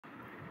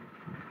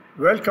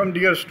Welcome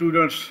dear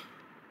students.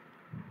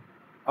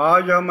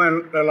 आज हम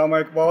अल्लामा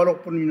Iqbal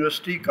open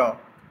university का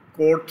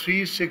कोड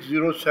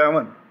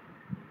 3607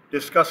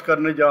 डिस्कस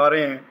करने जा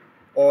रहे हैं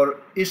और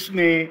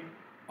इसमें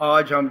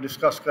आज हम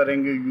डिस्कस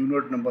करेंगे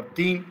यूनिट नंबर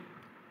 3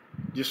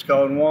 जिसका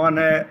उन्वान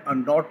है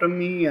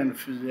anatomy and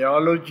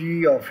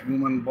physiology of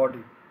human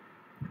body.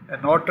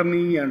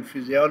 Anatomy and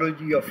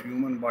physiology of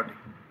human body,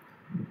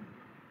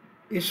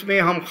 इसमें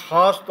हम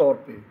ख़ास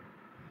तौर पे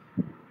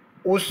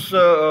उस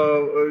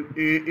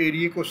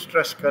एरिया को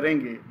स्ट्रेस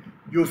करेंगे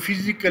जो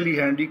फिज़िकली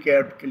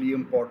हैंडीकैप्ड के लिए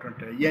इम्पोर्टेंट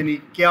है, यानी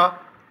क्या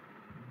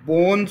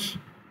बोन्स,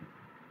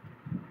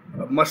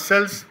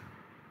 मसल्स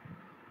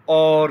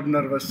और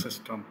नर्वस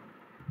सिस्टम।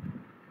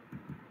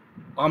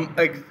 हम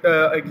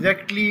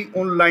एग्जैक्टली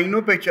उन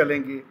लाइनों पे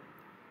चलेंगे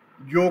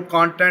जो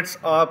कंटेंट्स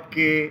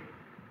आपके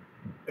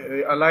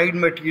अलाइड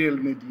मटेरियल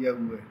में दिया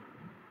हुआ है।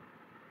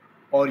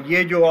 और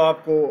ये जो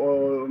आपको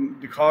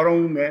दिखा रहा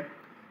हूँ मैं,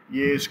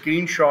 ये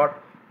स्क्रीनशॉट,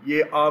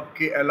 ये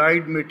आपके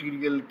अलाइड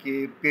मटेरियल के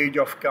पेज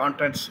ऑफ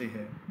कंटेंट से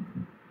है,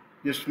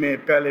 जिसमें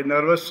पहले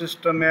नर्वस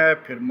सिस्टम है,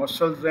 फिर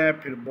मसल्स हैं,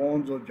 फिर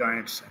बोन्स और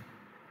जॉइंट्स हैं।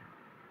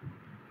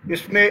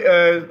 इसमें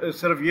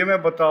सिर्फ ये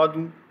मैं बता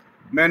दूं,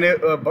 मैंने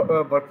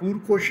भरपूर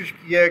कोशिश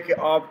की है कि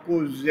आपको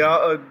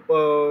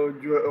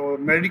जो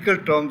मेडिकल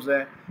टर्म्स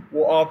हैं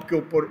वो आपके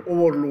ऊपर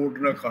ओवरलोड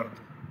न कर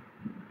दूं।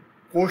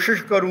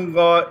 कोशिश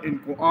करूँगा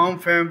इनको आम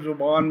फहम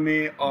ज़ुबान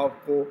में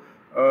आपको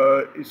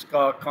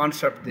इसका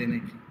कॉन्सेप्ट देने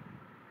की।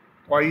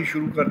 तो आइए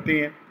शुरू करते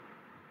हैं।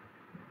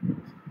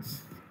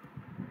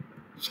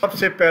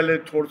 सबसे पहले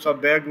थोड़ा सा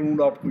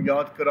बैकग्राउंड आपको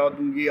याद करा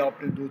दूँगी।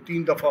 आपने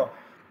 2-3 दफ़ा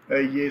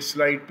ये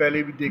स्लाइड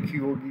पहले भी देखी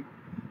होगी।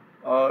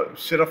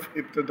 सिर्फ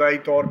इब्तदाई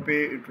तौर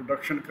पे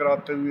इंट्रोडक्शन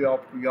कराते हुए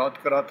आपको याद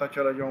कराता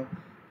चला जाऊँ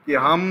कि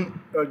हम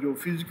जो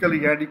फिज़िकली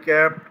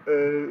हैंडीकैप्ड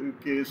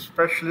के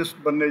स्पेशलिस्ट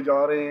बनने जा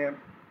रहे हैं,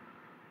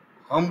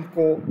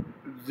 हमको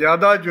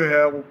ज़्यादा जो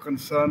है वो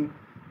कंसर्न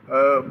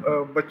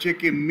बच्चे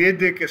के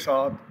मैदे के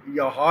साथ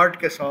या हार्ट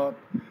के साथ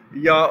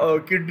या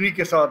किडनी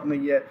के साथ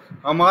नहीं है।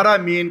 हमारा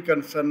मेन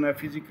कंसर्न है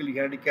फिज़िकली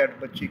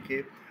हैंडीकैप्ड बच्चे के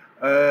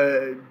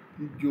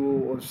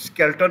जो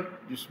स्केलेटन,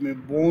 जिसमें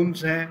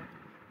बोन्स हैं,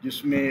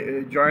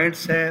 जिसमें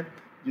जॉइंट्स हैं,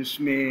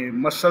 जिसमें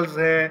मसल्स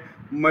हैं,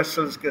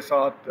 मसल्स के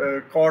साथ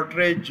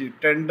कार्टिलेज,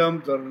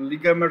 टेंडन्स और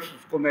लिगामेंट्स,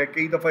 उसको मैं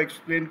कई दफ़ा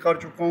एक्सप्लेन कर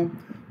चुका हूँ,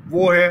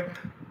 वो है।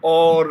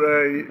 और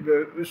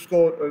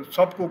इसको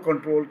सबको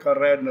कंट्रोल कर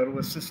रहा है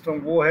नर्वस सिस्टम,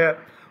 वो है।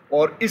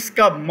 और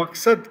इसका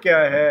मकसद क्या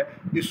है,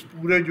 इस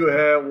पूरे जो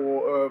है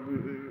वो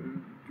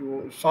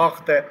जो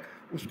साख्त है,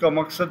 उसका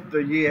मकसद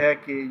ये है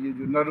कि ये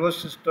जो नर्वस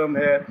सिस्टम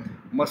है,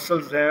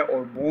 मसल्स हैं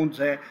और बोन्स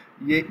हैं,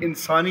 ये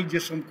इंसानी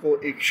जिस्म को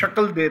एक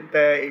शक्ल देता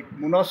है, एक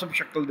मुनासिब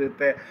शक्ल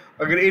देता है।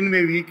 अगर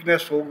इनमें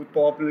वीकनेस हो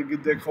तो आपने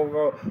देखा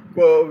होगा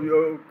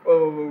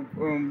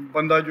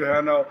बंदा जो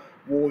है ना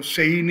वो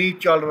सही नहीं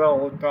चल रहा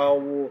होता,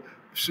 वो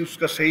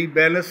उसका सही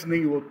बैलेंस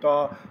नहीं होता,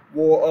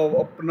 वो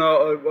अपना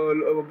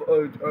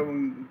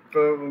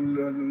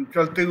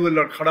चलते हुए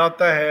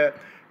लड़खड़ाता है,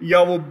 या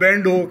वो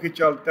बेंड हो के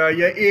चलता है,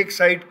 या एक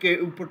साइड के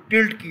ऊपर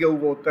टिल्ट किया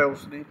हुआ होता है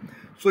उसने।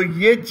 सो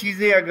ये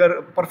चीज़ें अगर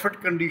परफेक्ट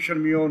कंडीशन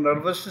में हो,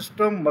 नर्वस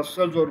सिस्टम,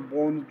 मसल्स और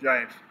बोन,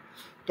 जॉइंट्स,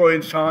 तो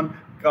इंसान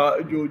का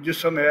जो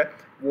जिस्म है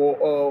वो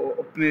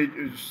अपने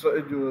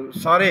जो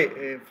सारे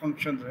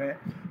फंक्शंस हैं,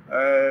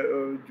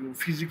 जो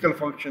फिज़िकल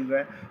फंक्शंस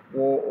हैं,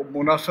 वो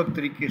मुनासिब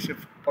तरीके से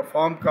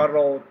परफॉर्म कर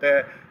रहा होता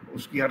है।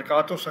 उसकी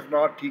हरकत व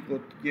सकनात ठीक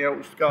होती है,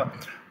 उसका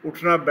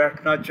उठना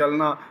बैठना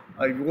चलना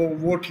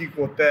वो ठीक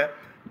होता है।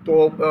 तो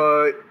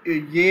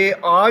ये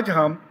आज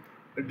हम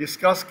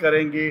डिस्कस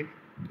करेंगे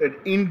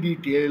इन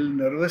डिटेल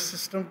नर्वस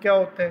सिस्टम क्या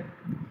होता है,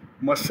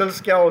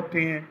 मसल्स क्या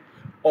होते हैं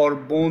और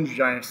बोन्स,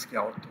 जॉइंट्स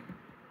क्या होते हैं।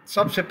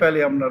 सबसे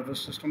पहले हम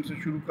नर्वस सिस्टम से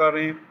शुरू कर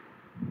रहे हैं।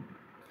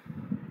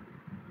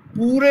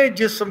 पूरे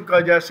जिस्म का,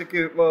 जैसे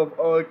कि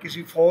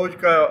किसी फ़ौज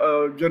का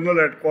जनरल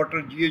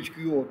हेडक्वार्टर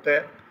GHQ होता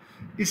है,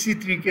 इसी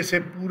तरीके से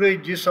पूरे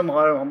जिस्म,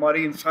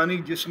 हमारी इंसानी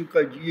जिस्म का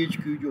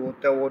GHQ जो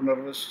होता है वो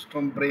नर्वस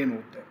सिस्टम, ब्रेन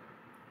होता है।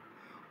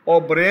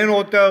 और ब्रेन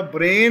होता है,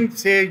 ब्रेन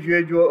से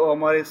जो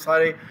हमारे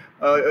सारे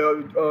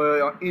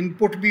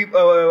इनपुट भी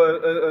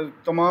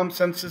तमाम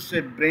सेंसेस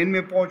से ब्रेन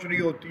में पहुंच रही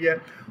होती है,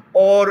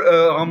 और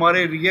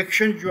हमारे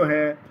रिएक्शन जो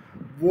हैं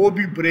वो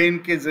भी ब्रेन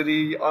के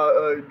ज़रिए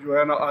जो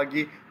है ना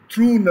आगे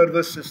थ्रू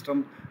नर्वस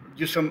सिस्टम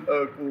जिस्म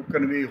को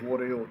कन्वे हो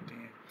रहे होते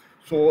हैं।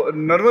 सो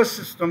नर्वस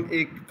सिस्टम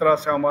एक तरह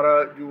से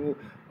हमारा जो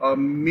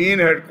मेन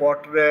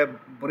हेडक्वार्टर है,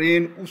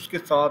 ब्रेन, उसके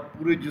साथ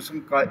पूरे जिस्म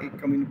का एक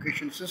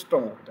कम्युनिकेशन सिस्टम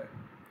होता है।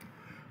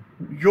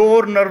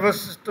 Your nervous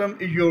system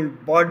is your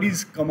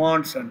bodies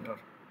command centre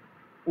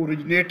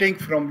originating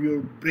from your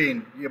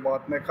brain, ये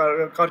बात मैं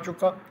कर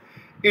चुका।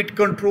 It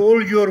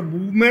control your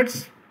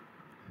movements,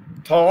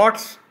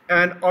 thoughts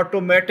and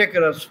automatic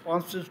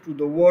responses to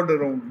the world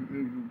around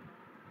you,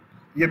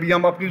 ये भी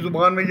हम अपनी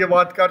ज़ुबान में ये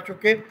बात कर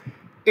चुके।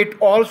 It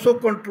also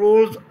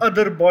controls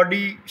other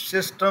body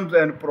systems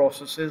and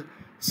processes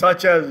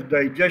such as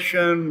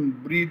digestion,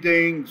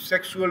 breathing,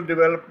 sexual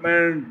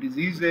development,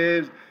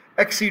 diseases,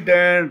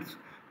 accidents,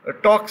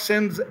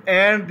 toxins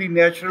and the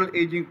natural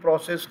aging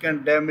process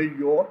can damage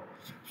your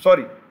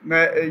sorry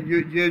मैं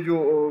ये जो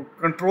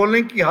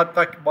कंट्रोलिंग की हद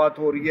तक बात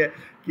हो रही है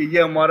कि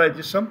ये हमारा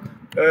जिस्म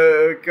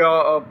क्या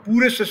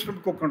पूरे सिस्टम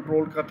को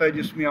कंट्रोल करता है,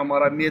 जिसमें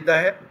हमारा मैदा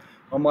है,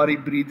 हमारी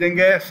ब्रीदिंग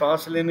है,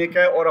 सांस लेने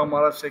का है, और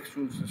हमारा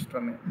सेक्सुअल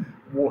सिस्टम है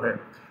वो है।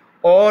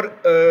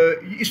 और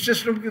इस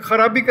सिस्टम की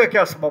ख़राबी का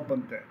क्या सबब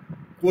बनता है?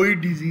 कोई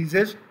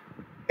डिजीज़,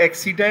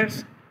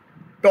 एक्सीडेंट्स,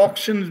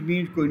 टॉक्सिन्स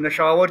मीन कोई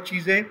नशावर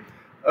चीज़ें,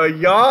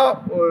 या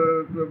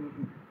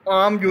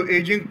आम जो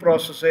एजिंग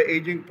प्रोसेस है,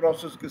 एजिंग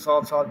प्रोसेस के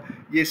साथ साथ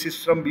ये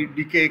सिस्टम भी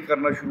डिके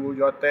करना शुरू हो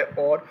जाता है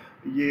और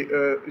ये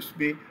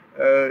इसमें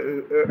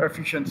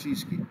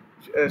एफिशिएंसीज की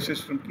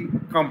सिस्टम की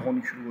कम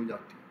होनी शुरू हो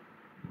जाती है।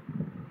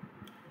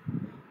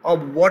 अब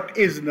what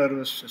is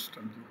nervous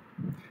system?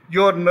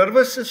 Your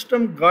nervous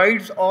system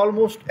guides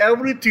almost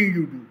everything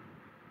you do,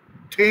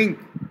 think,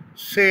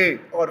 से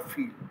और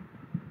फील।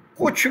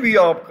 कुछ भी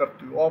आप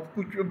करते हो, आप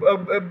कुछ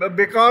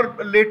बेकार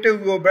लेटे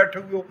हुए हो, बैठे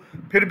हुए हो,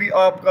 फिर भी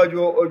आपका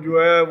जो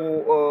है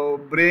वो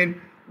ब्रेन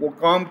वो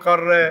काम कर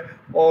रहा है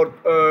और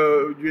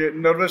ये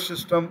नर्वस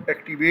सिस्टम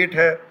एक्टिवेट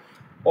है,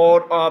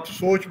 और आप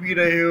सोच भी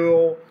रहे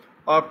हो,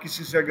 आप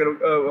किसी से अगर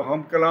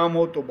हम कलाम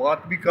हो तो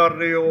बात भी कर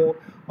रहे हो,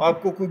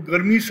 आपको कोई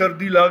गर्मी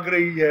सर्दी लग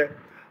रही है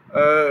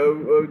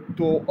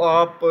तो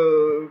आप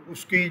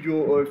उसकी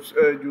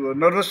जो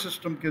नर्वस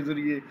सिस्टम के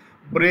ज़रिए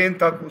ब्रेन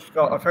तक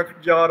उसका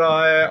अफेक्ट जा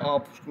रहा है,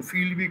 आप उसको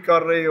फील भी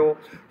कर रहे हो।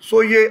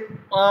 सो ये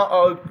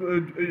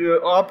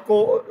आप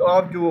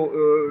जो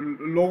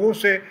लोगों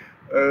से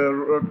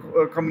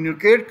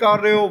कम्युनिकेट कर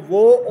रहे हो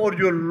वो, और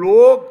जो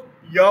लोग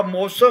या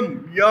मौसम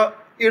या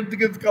इर्द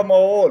गिर्द का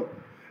माहौल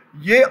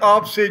ये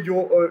आपसे जो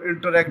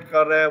इंटरेक्ट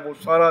कर रहा है वो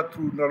सारा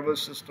थ्रू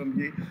नर्वस सिस्टम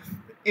ये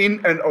इन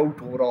एंड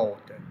आउट हो रहा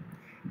होता है।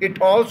 It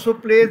also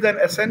plays an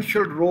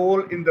essential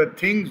role in the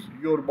things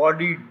your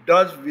body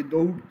does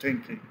without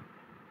thinking.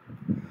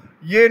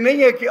 ये नहीं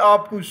है कि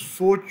आप कुछ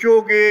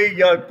सोचोगे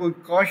या कोई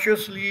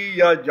कॉन्शियसली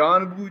या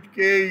जानबूझ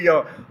के या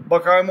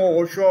बाकायदा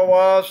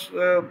होशो-हवास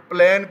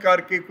प्लान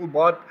करके कोई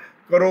बात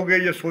करोगे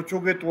या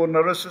सोचोगे तो वो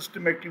नर्वस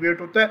सिस्टम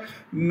एक्टिवेट होता है।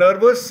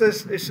 नर्वस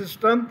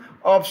सिस्टम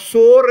आप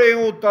सो रहे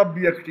हो तब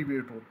भी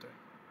एक्टिवेट होता है।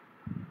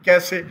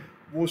 कैसे?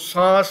 वो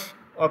सांस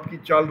आपकी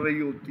चल रही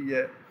होती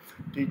है,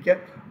 ठीक है,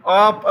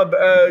 आप अब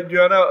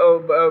जो है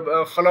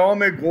ना खलाओं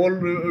में घूर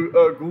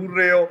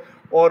रहे हो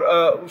और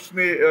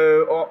उसमें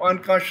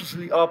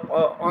अनकॉन्शियसली आप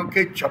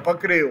आंखें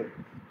झपक रहे हो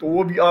तो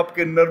वो भी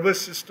आपके नर्वस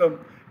सिस्टम,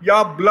 या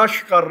आप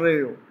ब्लश कर रहे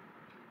हो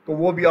तो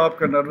वो भी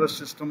आपका नर्वस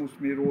सिस्टम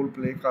उसमें रोल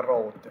प्ले कर रहा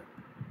होता है।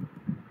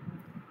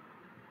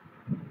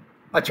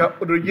 अच्छा,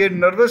 ये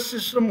नर्वस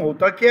सिस्टम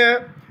होता क्या है?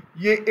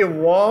 ये a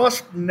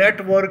vast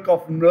network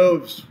of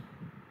nerves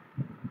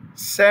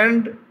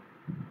send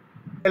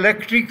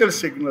electrical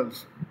signals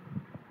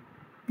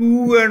to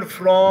and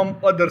from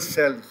other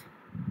cells,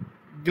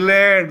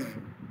 glands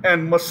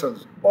and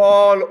muscles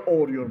all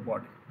over your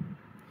body.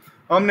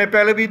 हमने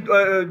पहले भी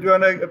जो है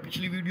ना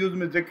पिछली वीडियोस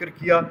में जिक्र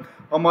किया,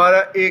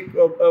 हमारा एक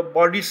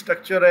बॉडी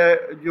स्ट्रक्चर है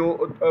जो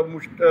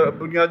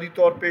बुनियादी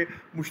तौर पे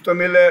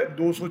मुश्तमिल है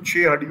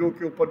 206 हड्डियों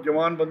के ऊपर।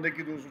 जवान बंदे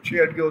की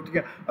 206 हड्डियाँ होती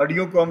हैं।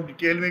 हड्डियों को हम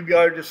डिटेल में भी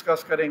आज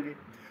डिस्कस करेंगे।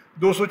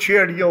 206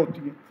 हड्डियाँ होती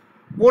हैं।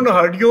 उन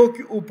हड्डियों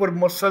के ऊपर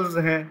मसल्स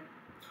हैं।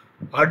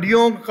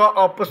 हड्डियों का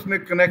आपस में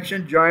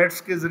कनेक्शन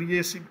जॉइंट्स के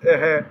ज़रिए से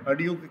है।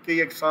 हड्डियों के कई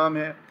अक़साम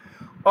हैं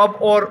अब,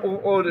 और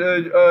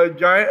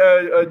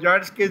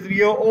जॉइंट्स के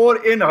ज़रिए, और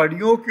इन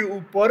हड्डियों के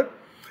ऊपर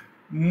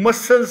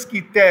मसल्स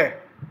की तय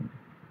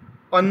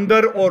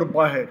अंदर और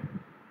बाहर।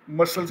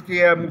 मसल्स की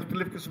है,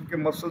 मुख्तलिफ़ किस्म के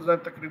मसल्स हैं,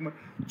 तकरीबन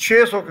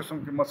 600 किस्म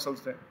के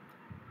मसल्स हैं।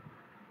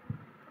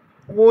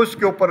 वो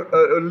इसके ऊपर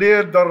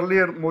लेयर दर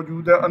लेयर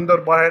मौजूद है, अंदर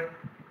बाहर।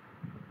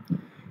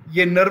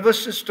 ये nervous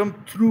system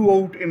through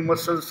out in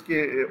muscles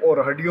के और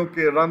हड्डियों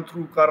के रन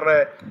थ्रू कर रहा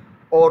है,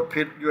 और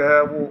फिर जो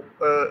है वो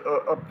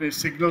अपने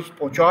सिग्नल्स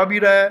पहुंचा भी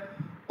रहा है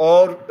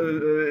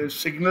और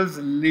सिग्नल्स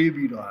ले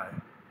भी रहा है।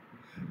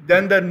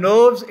 Then the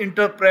nerves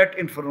interpret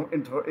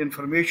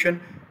information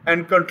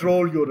and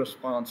control your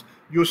response.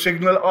 जो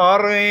सिग्नल आ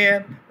रहे हैं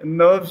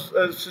नर्व्स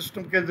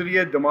सिस्टम के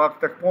ज़रिए दिमाग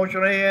तक पहुंच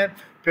रहे हैं,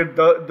 फिर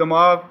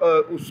दिमाग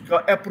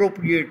उसका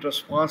एप्रोप्रिएट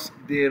रिस्पांस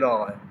दे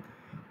रहा है।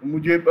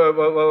 मुझे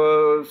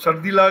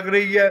सर्दी लग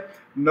रही है,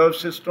 नर्व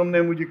सिस्टम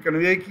ने मुझे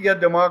कन्वे किया,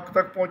 दिमाग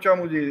तक पहुंचा,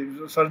 मुझे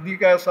सर्दी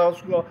का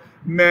एहसास हुआ,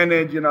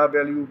 मैंने जनाब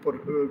अली ऊपर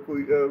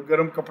कोई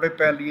गर्म कपड़े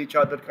पहन लिए,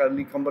 चादर कर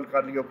ली, कंबल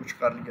कर लिया, कुछ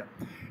कर लिया।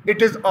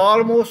 It is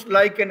almost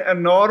like an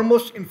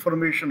enormous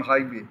information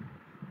highway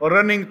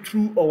running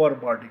through our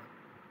body.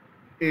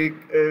 एक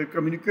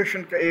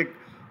कम्युनिकेशन का एक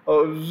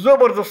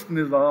ज़बरदस्त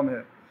निज़ाम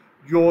है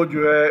जो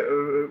है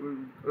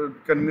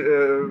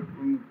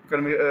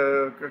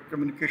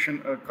कम्युनिकेशन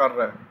कर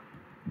रहा है।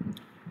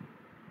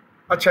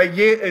 अच्छा,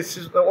 ये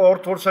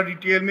और थोड़ा सा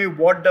डिटेल में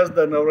what does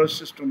the nervous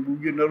system do,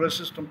 ये नर्वस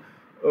सिस्टम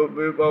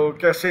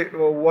कैसे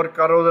वर्क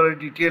कर रहा है,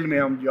 डिटेल में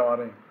हम जा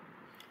रहे हैं।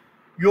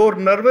 Your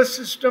nervous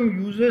system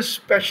uses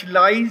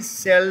specialised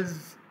cells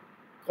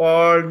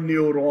called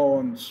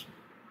neurons.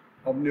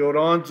 अब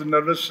न्यूरॉन्स,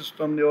 नर्वस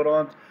सिस्टम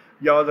न्यूरॉन्स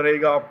याद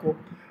रहेगा आपको।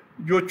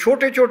 जो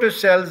छोटे छोटे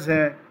सेल्स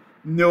हैं,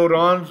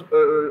 न्यूरॉन्स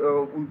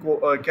उनको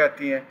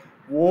कहते हैं,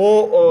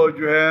 वो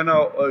जो है ना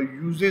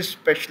uses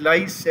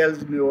specialised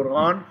sales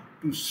neuron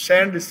to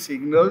send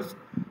signals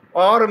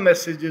और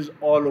messages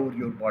all over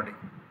your body.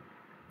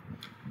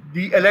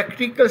 The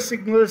electrical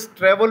signals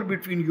travel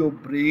between your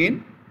brain,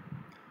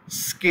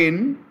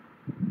 skin,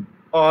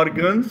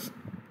 organs,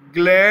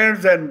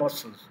 glands and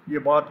muscles. ये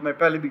बात मैं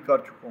पहले भी कर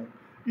चुका हूँ.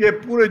 ये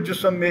पूरे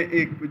जिस्म में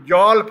एक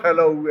जाल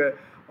फैला हुआ है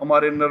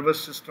हमारे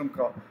नर्वस सिस्टम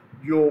का,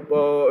 जो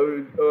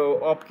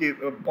आपके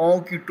पाँव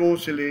की टो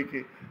से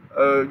लेके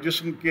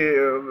जिस्म के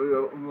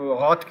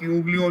हाथ की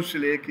उंगलियों से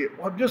लेके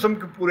और जिस्म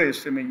के पूरे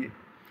हिस्से में ये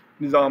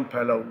निज़ाम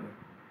फैला हुआ है.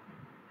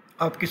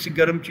 आप किसी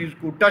गर्म चीज़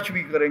को टच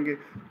भी करेंगे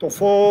तो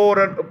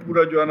फ़ौरन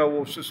पूरा जो है ना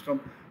वो सिस्टम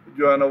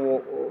जो है ना वो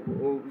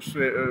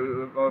उससे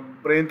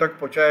ब्रेन तक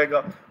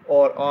पहुंचाएगा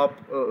और आप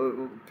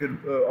फिर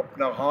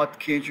अपना हाथ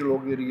खींच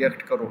लोगे,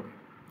 रिएक्ट करोगे.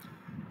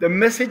 The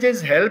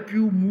messages help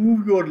you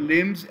move your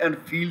limbs and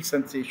feel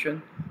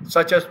sensation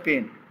such as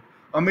pen.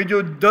 हमें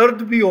जो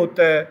दर्द भी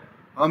होता है,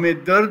 हमें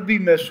दर्द भी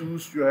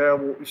महसूस जो है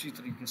वो इसी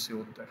तरीके से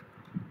होता है.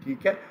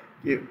 ठीक है,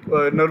 ये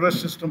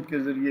नर्वस सिस्टम के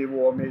ज़रिए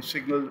वो हमें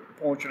सिग्नल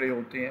पहुंच रहे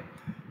होते हैं.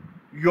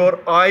 Your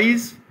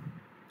eyes,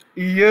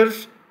 ears,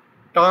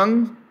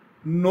 tongue,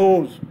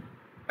 nose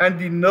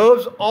and the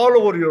nerves all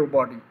over your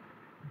body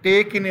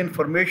take in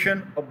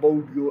information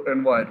about your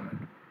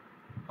environment.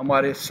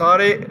 हमारे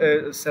सारे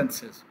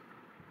senses,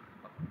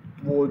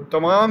 वो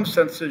तमाम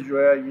senses जो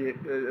है ये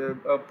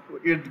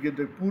इर्द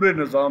गिर्द पूरे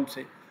निज़ाम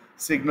से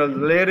सिग्नल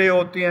ले रहे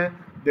होते हैं,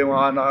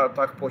 दिमाग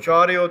तक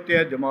पहुँचा रहे होते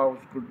हैं, दिमाग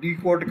उसको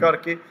डिकोड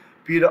करके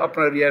फिर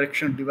अपना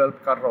रिएक्शन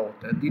डेवलप कर रहा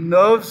होता है. The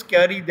nerves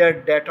carry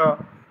that data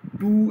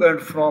to and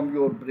from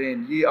your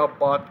brain. ये आप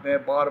बात में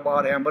बार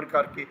बार हैमर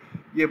करके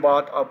ये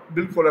बात आप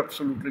बिल्कुल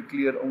एब्सोल्युटली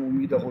क्लियर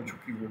उम्मीद हो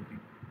चुकी होगी.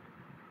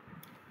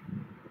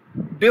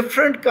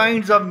 Different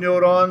kinds of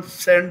neurons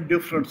send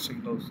different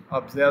signals.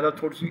 अब ज़्यादा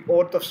थोड़ी सी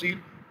और तफसील.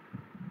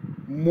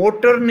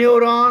 Motor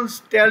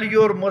neurons tell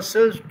your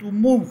muscles to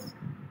move.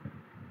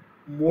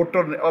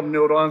 Motor, अब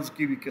न्यूरॉन्स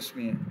की भी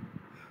किस्में हैं.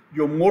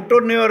 जो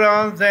मोटर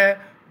न्यूरॉन्स हैं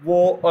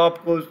वो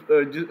आपको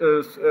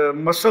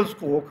मसल्स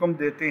को हुक्म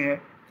देते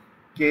हैं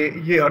कि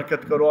ये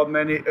हरकत करो. अब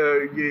मैंने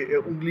ये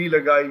उंगली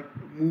लगाई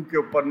मुंह के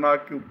ऊपर,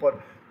 नाक के ऊपर,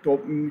 तो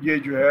ये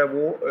जो है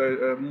वो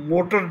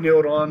मोटर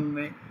न्यूरॉन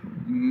ने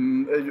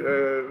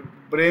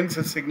ब्रेन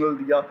से सिग्नल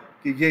दिया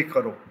कि ये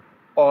करो.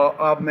 और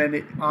अब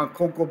मैंने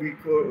आँखों को भी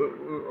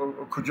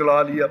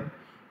खुजला लिया.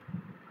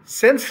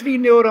 Sensory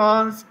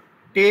neurons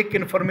take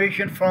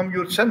information from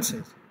your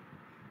senses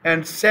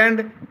and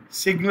send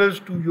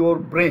signals to your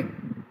brain.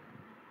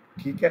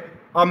 ठीक है,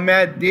 अब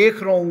मैं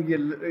देख रहा हूँ, ये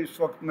इस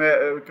वक्त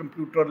मैं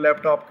कंप्यूटर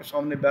लैपटॉप के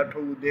सामने बैठा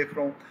हूँ देख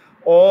रहा हूँ,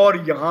 और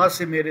यहाँ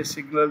से मेरे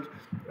सिग्नल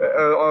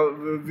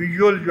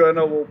विजुअल जो है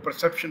ना वो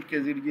परसेप्शन के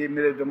ज़रिए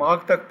मेरे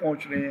दिमाग तक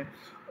पहुँच रहे हैं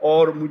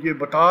और मुझे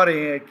बता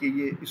रहे हैं कि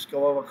ये इसका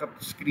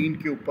वक्त स्क्रीन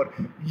के ऊपर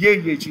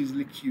ये चीज़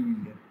लिखी हुई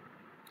है.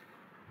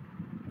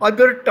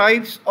 Other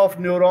types of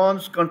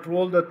neurons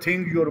control the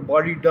thing your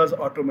body does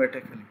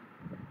automatically.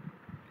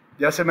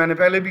 जैसे मैंने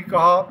पहले भी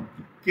कहा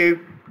कि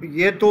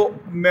ये तो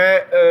मैं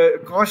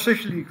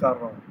कॉन्शियसली कर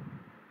रहा हूँ,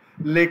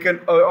 लेकिन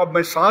अब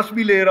मैं सांस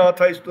भी ले रहा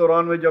था इस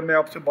दौरान में जब मैं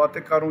आपसे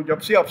बातें कर रहा हूँ, जब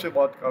से आपसे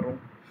बात कर रहा हूँ,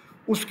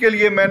 उसके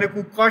लिए मैंने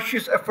कोई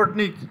कॉन्शियस एफर्ट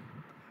नहीं की.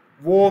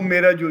 वो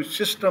मेरा जो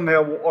सिस्टम है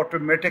वो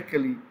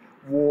ऑटोमेटिकली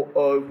वो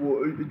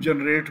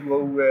जनरेट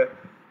हुआ है,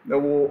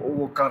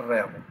 वो कर रहा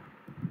है.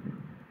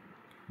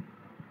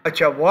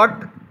 अच्छा,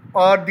 what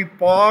are the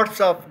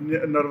parts of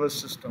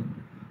nervous system.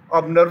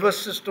 अब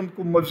नर्वस सिस्टम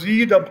को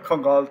मज़ीद अब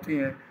खंगालते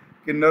हैं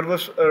कि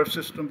नर्वस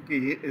सिस्टम के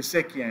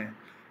हिस्से क्या हैं.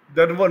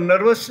 The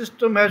nervous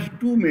system has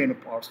two main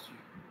parts.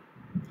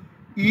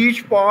 Each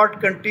part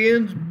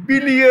contains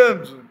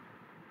billions,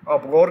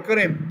 आप गौर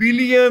करें,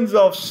 billions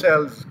of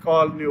cells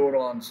called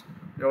neurons.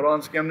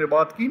 Neurons की हमने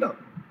बात की ना,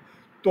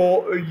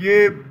 तो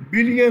ये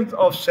billions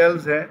of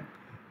cells हैं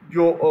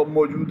जो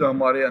मौजूद है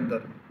हमारे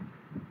अंदर.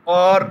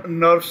 और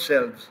nerve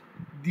cells.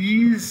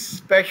 These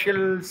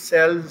special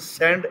cells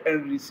send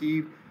and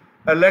receive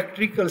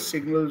electrical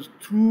signals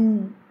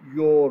through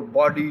your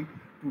body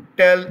to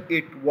tell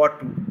it what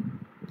to do.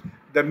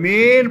 The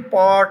main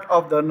part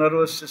of the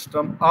nervous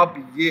system, अब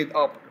ये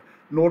आप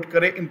नोट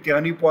करें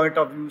इम्तिहानी पॉइंट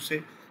ऑफ व्यू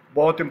से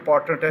बहुत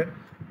इम्पॉर्टेंट है,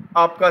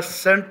 आपका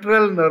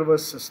central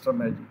nervous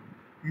system है जी.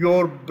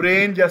 Your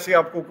brain, जैसे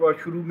आपको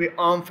शुरू में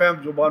आम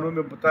फहम ज़ुबानों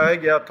में बताया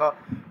गया था,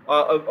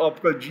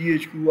 आपका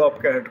GHQ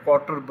आपका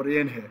हेडक्वार्टर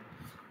ब्रेन है.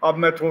 अब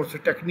मैं थोड़े से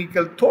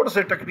टेक्निकल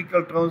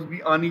टर्म्स भी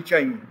आनी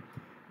चाहिए.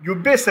 जो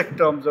बेसिक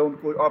टर्म्स है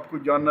उनको आपको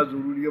जानना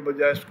ज़रूरी है,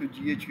 बजाय इसको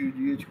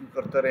GHQ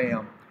करते रहे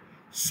हम.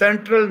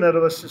 सेंट्रल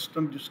नर्वस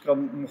सिस्टम, जिसका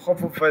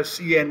मुखफ़फ़ है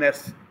CNS.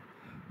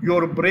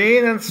 Your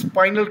brain and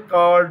spinal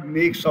cord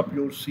makes up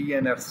your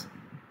CNS.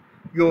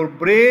 Your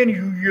brain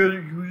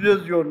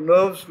uses your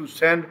nerves to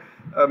send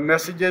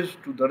messages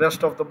to the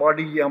rest of the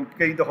body. ये हम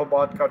कई दफ़ा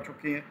बात कर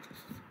चुके हैं.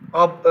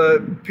 अब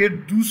फिर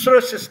दूसरा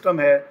सिस्टम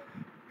है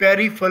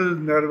peripheral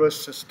nervous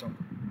system.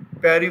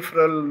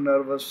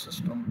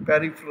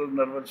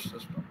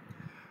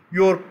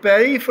 Your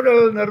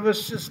peripheral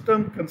nervous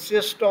system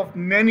consists of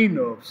many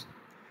nerves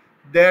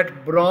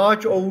that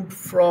branch out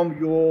from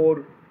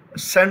your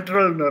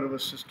central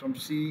nervous system,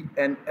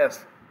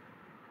 CNS.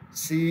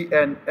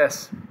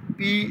 CNS,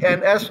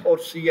 PNS और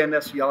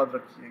CNS याद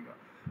रखिएगा.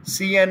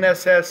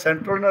 CNS है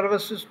सेंट्रल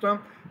नर्वस सिस्टम,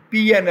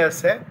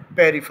 PNS है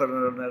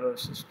peripheral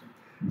nervous system.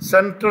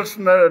 Central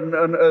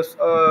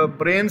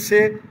brain से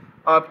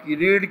आपकी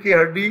रीढ़ की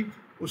हड्डी,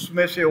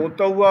 उसमें से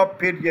होता हुआ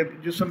फिर ये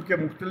जिस्म के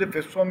मुख्तलिफ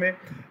हिस्सों में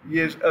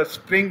ये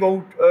स्प्रिंग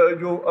आउट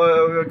जो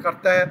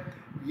करता है,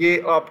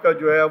 ये आपका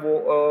जो है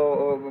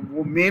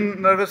वो मेन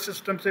नर्वस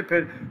सिस्टम से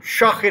फिर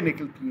शाखें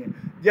निकलती हैं.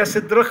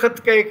 जैसे दरख्त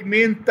का एक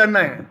मेन तना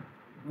है,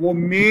 वो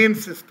मेन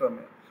सिस्टम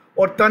है,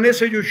 और तने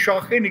से जो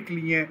शाखें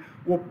निकली हैं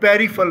वो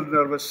पेरिफेरल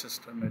नर्वस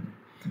सिस्टम है.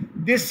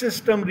 This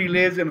system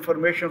release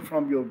information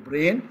from your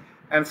brain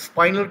and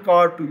spinal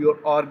cord to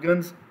your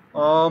organs,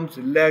 arms,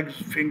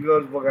 legs,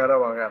 fingers वगैरह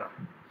वगैरह.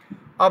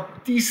 अब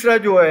तीसरा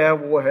जो है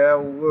वो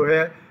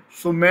है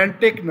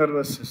somatic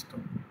nervous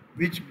system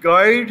which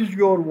guides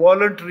your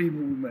voluntary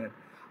movement.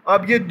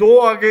 अब ये दो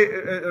आगे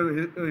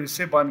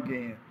हिस्से बन गए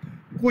हैं.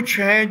 कुछ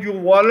हैं जो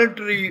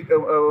वॉलंटरी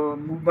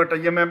मूवमेंट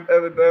है, ये मैं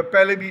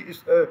पहले भी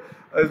इस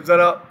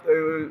ज़रा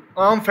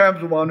आम फहम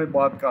ज़ुबान में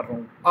बात कर रहा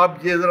हूँ. अब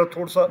ये ज़रा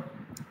थोड़ा सा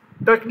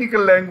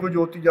टेक्निकल लैंग्वेज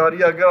होती जा रही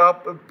है. अगर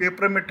आप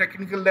पेपर में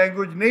टेक्निकल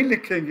लैंग्वेज नहीं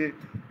लिखेंगे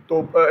तो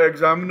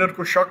एग्जामिनर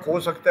को शक हो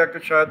सकता है कि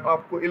शायद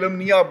आपको इल्म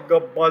नहीं है, आप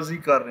गपबाजी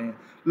कर रहे हैं,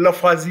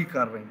 लफाजी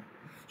कर रहे हैं.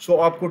 सो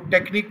आपको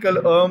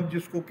टेक्निकल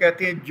जिसको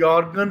कहते हैं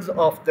जार्गन्स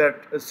ऑफ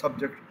दैट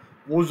सब्जेक्ट,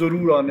 वो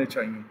ज़रूर आने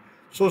चाहिए.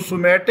 सो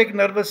सोमैटिक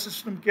नर्वस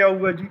सिस्टम क्या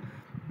हुआ जी?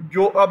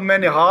 जो अब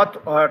मैंने हाथ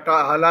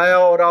हिलाया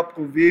और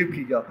आपको वेव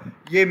किया,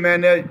 ये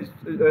मैंने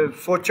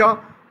सोचा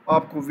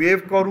आपको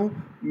वेव करूं,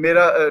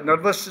 मेरा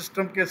नर्वस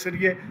सिस्टम के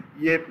जरिए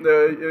ये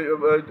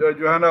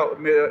जो है ना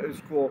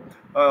इसको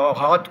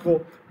हाथ को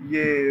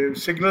ये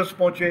सिग्नल्स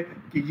पहुंचे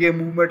कि ये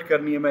मूवमेंट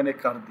करनी है, मैंने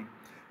कर दी.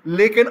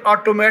 लेकिन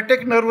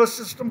ऑटोमेटिक नर्वस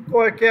सिस्टम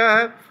को क्या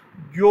है?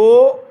 जो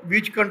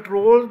which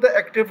control the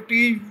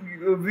activity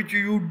which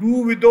you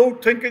do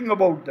without thinking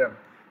about them.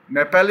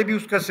 मैं पहले भी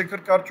उसका जिक्र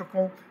कर चुका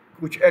हूँ.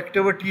 कुछ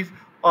एक्टिविटीज़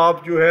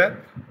आप जो है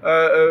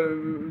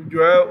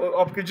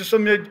आपके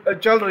जिस्म में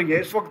चल रही है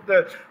इस वक्त,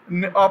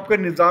 आपका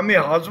निज़ाम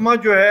हाजमा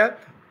जो है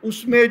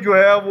उसमें जो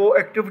है वो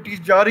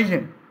एक्टिविटीज़ जारी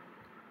हैं,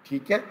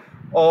 ठीक है,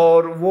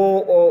 और वो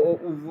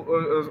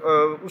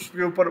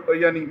उसके ऊपर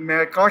यानी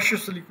मैं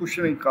कॉन्शियसली कुछ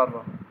नहीं कर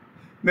रहा.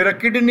 मेरा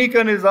किडनी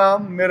का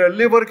निज़ाम, मेरा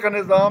लिवर का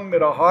निज़ाम,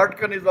 मेरा हार्ट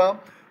का निज़ाम,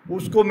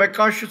 उसको मैं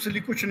कॉन्शियसली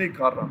कुछ नहीं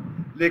कर रहा,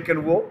 लेकिन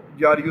वो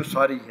जारी व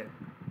सारी है.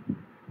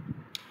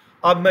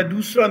 अब मैं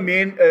दूसरा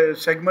मेन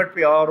सेगमेंट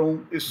पे आ रहा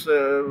हूँ इस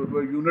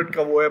यूनिट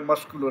का, वो है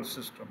मस्कुलर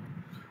सिस्टम.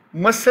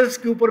 मसल्स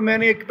के ऊपर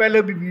मैंने एक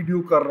पहले भी वीडियो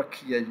कर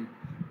रखी है जी.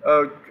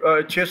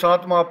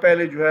 6-7 माह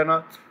पहले जो है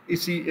ना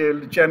इसी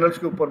चैनल्स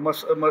के ऊपर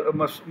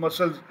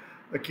मसल्स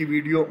की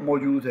वीडियो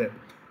मौजूद है.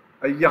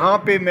 यहाँ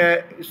पे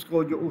मैं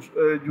इसको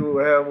जो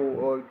है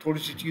वो थोड़ी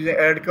सी चीज़ें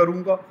ऐड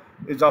करूँगा,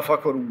 इजाफा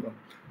करूँगा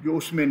जो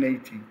उसमें नहीं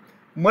थी.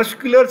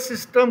 Muscular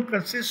system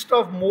consist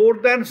of more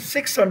than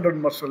 600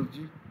 muscle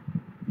जी.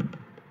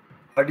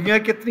 हड्डियाँ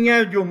कितनी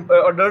हैं जो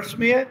अडल्ट्स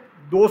में है?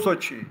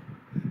 206.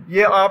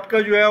 ये आपका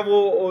जो है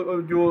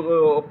वो जो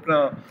अपना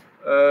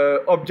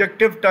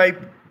ऑब्जेक्टिव टाइप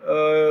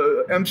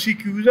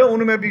MCQs है,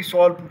 उनमें भी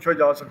सवाल पूछा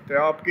जा सकता है.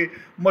 आपके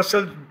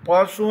मसल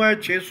 500 हैं,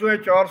 600 हैं,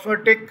 400 हैं,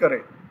 टिक करें,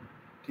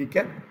 ठीक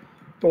है,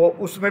 तो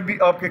उसमें भी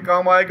आपके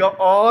काम आएगा.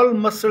 All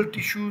muscle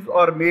tissues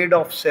are made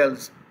of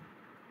sales,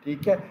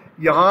 ठीक है,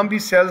 यहाँ भी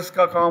सेल्स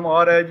का काम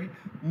आ रहा है जी.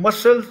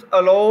 Muscles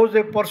allows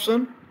a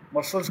person,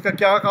 muscles का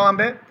क्या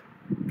काम है?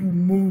 To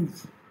move.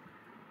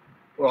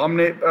 तो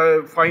हमने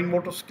फाइन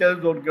मोटर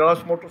स्किल्स और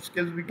ग्रॉस मोटर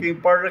स्किल्स भी कहीं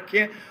पढ़ रखे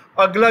हैं.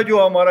 अगला जो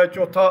हमारा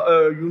चौथा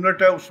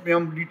यूनिट है उसमें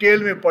हम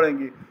डिटेल में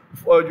पढ़ेंगे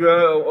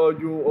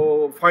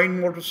जो फाइन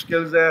मोटर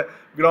स्किल्स है,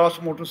 ग्रॉस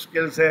मोटर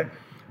स्किल्स है.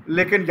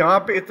 लेकिन यहाँ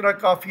पे इतना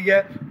काफ़ी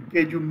है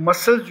कि जो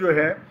मसल्स जो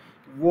है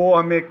वो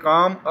हमें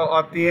काम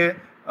आते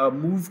हैं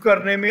मूव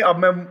करने में. अब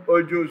मैं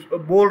जो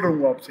बोल रहा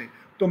हूँ आपसे,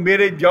 तो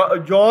मेरे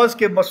जॉज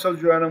के मसल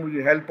जो है ना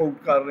मुझे हेल्प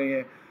आउट कर रहे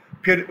हैं.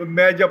 फिर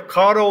मैं जब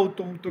खा रहा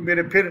हूँ तो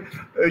मेरे फिर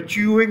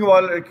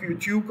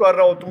च्यू कर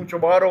रहा होता हूँ,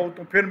 चबा रहा हूँ,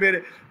 तो फिर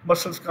मेरे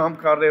मसल्स काम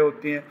कर रहे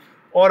होते हैं.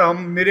 और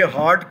मेरे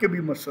हार्ट के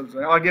भी मसल्स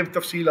हैं, आगे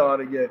तफसील आ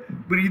रही है.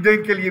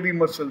 ब्रीदिंग के लिए भी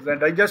मसल्स हैं,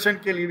 डाइजेशन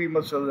के लिए भी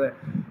मसल्स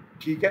हैं,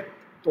 ठीक है,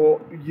 तो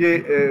ये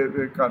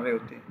कर रहे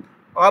होते हैं.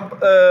 अब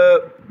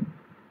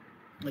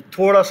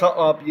थोड़ा सा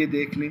आप ये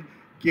देख लें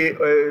कि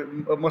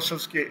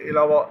मसल्स के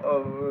अलावा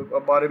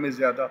बारे में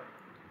ज़्यादा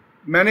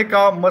मैंने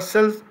कहा.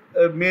 मसल्स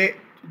में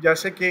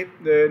जैसे कि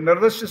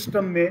नर्वस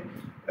सिस्टम में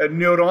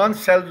न्यूरॉन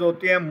सेल्स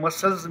होते हैं,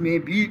 मसल्स में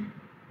भी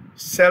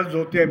सेल्स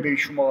होते हैं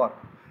बेशुमार.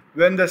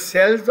 When the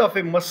sales of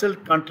A muscle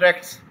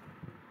contracts,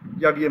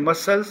 जब ये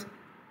मसल्स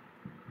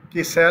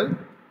के सेल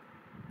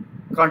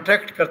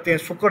कॉन्ट्रैक्ट करते हैं,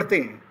 सिकुड़ते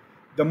हैं,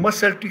 the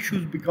muscle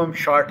tissues become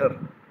shorter,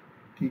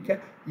 ठीक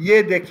है.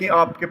 ये देखिए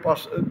आपके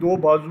पास 2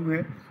 बाजू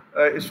हैं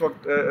इस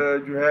वक्त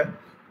जो है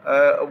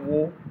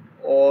वो,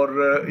 اور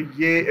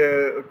یہ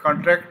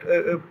کانٹریکٹ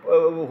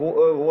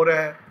ہو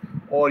رہا ہے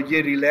اور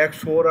یہ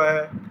ریلیکس ہو رہا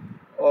ہے،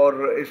 اور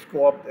اس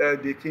کو آپ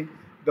دیکھیں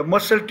دا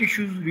مسل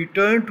tissues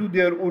return to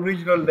their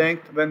original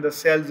length when the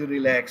sales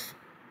relax.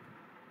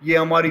 یہ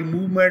ہماری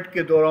موومنٹ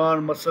کے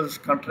دوران مسلز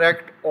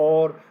کنٹریکٹ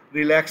اور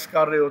ریلیکس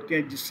کر رہے ہوتے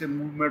ہیں، جس سے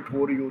موومنٹ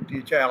ہو رہی ہوتی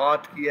ہے، چاہے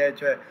ہاتھ کی ہے،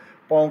 چاہے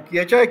پاؤں کی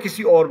ہے، چاہے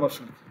کسی اور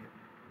مسل کی ہے.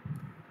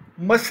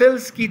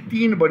 مسلز کی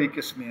 3 بڑی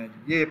قسمیں ہیں.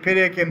 یہ پھر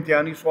ایک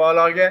امتحانی سوال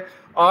آ گیا ہے.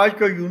 آج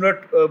کا یونٹ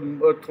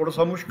تھوڑا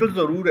سا مشکل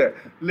ضرور ہے،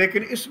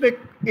 لیکن اس میں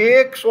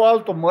ایک سوال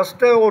تو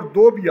مسٹ ہے اور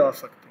 2 بھی آ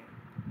سکتے ہیں.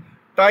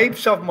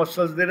 Types of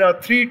muscles, there are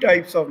 3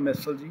 types of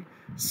muscle G.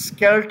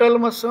 Skeletal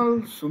مسل،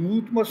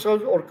 سموتھ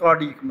مسلز اور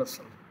کارڈیک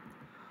مسل.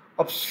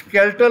 اب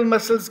اسکیلٹل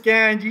مسلز کیا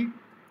ہیں جی؟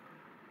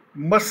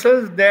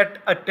 Muscles that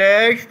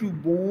attach to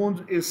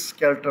bones is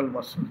skeletal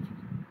مسل.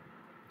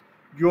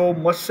 جو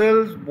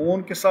مسلز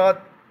بون کے ساتھ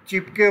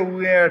چپکے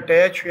ہوئے ہیں،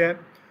 اٹیچ ہیں،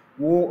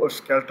 وہ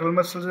اسکیلٹل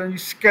مسلز ہیں جی.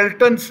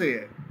 اسکیلٹن سے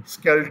ہے،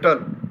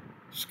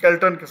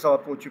 اسکیلٹن کے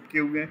ساتھ وہ چپکے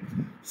ہوئے ہیں.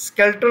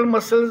 Skeletal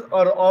muscles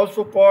are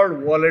also called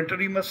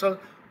voluntary مسل.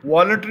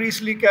 والنٹری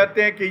اس لیے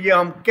کہتے ہیں کہ یہ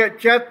ہم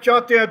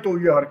چاہتے ہیں تو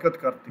یہ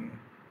حرکت کرتی ہیں،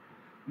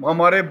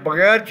 ہمارے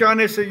بغیر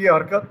چاہنے سے یہ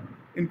حرکت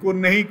ان کو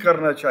نہیں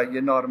کرنا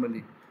چاہیے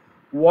normally.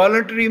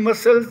 Voluntary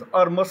muscles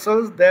are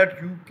muscles that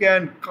you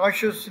can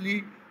consciously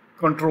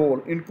control.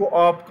 ان کو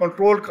آپ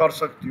کنٹرول کر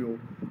سکتے ہو.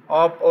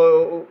 آپ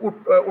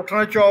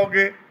اٹھنا چاہو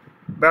گے،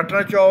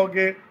 بیٹھنا چاہو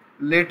گے،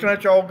 لیٹنا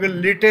چاہو گے،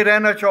 لیٹے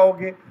رہنا چاہو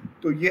گے،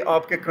 تو یہ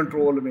آپ کے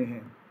کنٹرول میں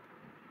ہیں.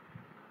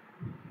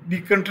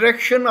 The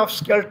contraction of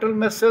skeletal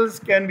muscles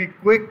can be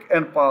quick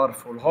and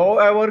powerful.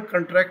 However,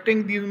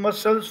 contracting these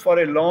muscles for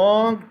a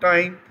long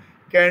time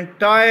can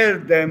tire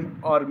them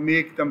or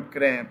make them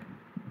cramp.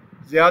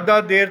 زیادہ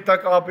دیر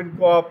تک آپ ان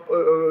کو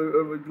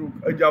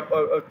جب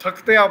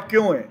تھکتے آپ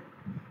کیوں ہیں؟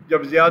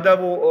 جب زیادہ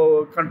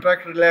وہ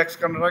کنٹریکٹ ریلیکس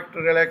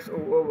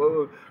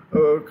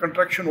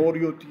کنٹریکشن ہو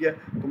رہی ہوتی ہے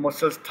تو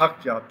مسلس تھک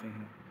جاتے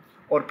ہیں،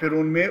 اور پھر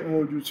ان میں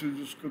وہ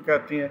جس کو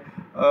کہتے ہیں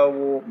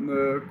وہ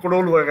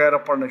کڑول وغیرہ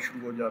پڑنا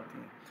شروع ہو جاتے ہیں.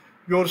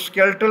 Your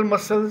skeletal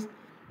muscles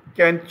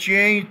can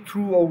change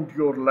throughout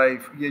your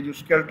life. یہ جو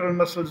skeletal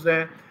muscles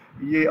ہیں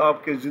یہ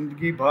آپ کے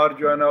زندگی بھر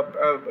جو ہے نا،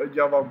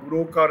 جب آپ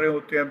گرو کر رہے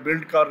ہوتے ہیں،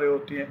 بلڈ کر رہے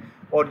ہوتے ہیں،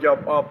 اور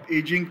جب آپ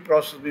ایجنگ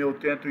پروسیس میں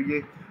ہوتے ہیں تو یہ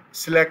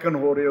سلیکن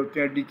ہو رہے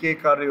ہوتے ہیں، ڈیکے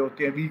کر رہے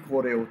ہوتے ہیں، ویک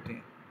ہو رہے ہوتے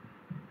ہیں.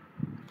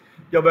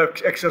 جب آپ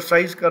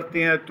ایکسرسائز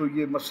کرتے ہیں تو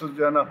یہ مسلز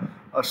جو ہے نا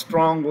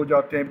اسٹرانگ ہو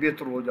جاتے ہیں،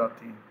 بہتر ہو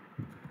جاتے ہیں.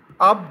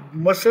 اب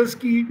مسلز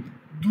کی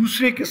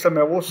دوسری قسم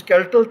ہے، وہ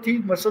اسکیلٹل تھی،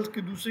 مسلز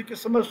کی دوسری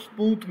قسم ہے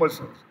اسموتھ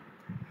مسلز.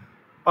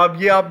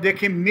 اب یہ آپ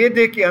دیکھیں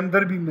معدے کے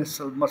اندر بھی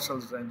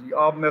مسلز ہیں جی.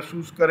 آپ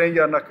محسوس کریں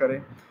یا نہ کریں،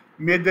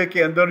 معدے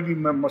کے اندر بھی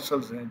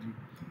مسلز ہیں جی.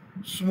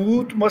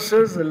 Smooth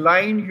muscles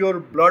line your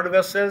blood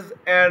vessels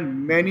and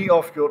many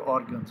of your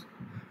organs.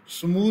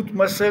 Smooth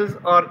muscles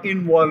are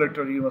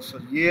involuntary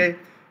muscles. یہ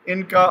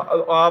ان کا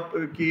آپ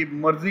کی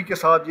مرضی کے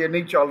ساتھ یہ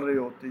نہیں چل رہے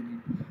ہوتے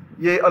جی.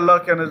 یہ اللہ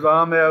کا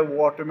نظام ہے،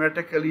 وہ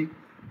آٹومیٹیکلی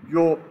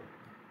جو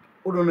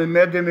انہوں نے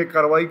معدے میں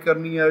کارروائی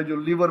کرنی ہے، جو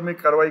لیور میں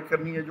کارروائی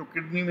کرنی ہے، جو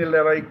کڈنی میں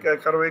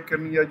کارروائی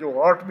کرنی ہے، جو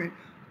ہارٹ میں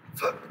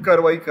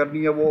کارروائی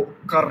کرنی ہے، وہ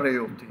کر رہے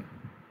ہوتے ہیں.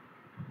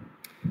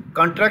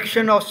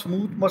 Contraction of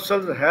smooth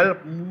muscles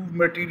help move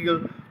material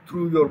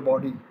through your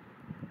body.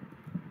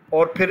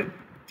 اور پھر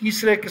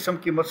تیسرے قسم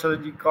کی مسل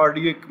جی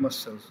cardiac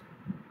muscles.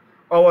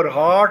 Our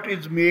heart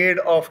is made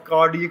of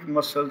cardiac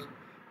muscles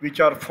which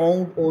are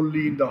found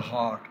only in the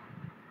heart.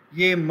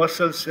 یہ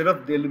مسل صرف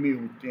دل میں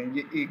ہوتے ہیں.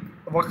 یہ ایک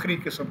وکری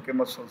قسم کے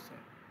مسلز ہیں.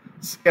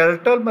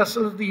 اسکیلٹل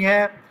مسلز بھی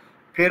ہیں،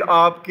 پھر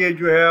آپ کے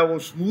جو ہے وہ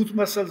اسموتھ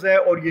مسلز ہیں،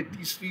 اور یہ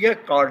تیسری ہے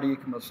کارڈیک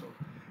مسل.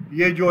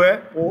 یہ جو ہے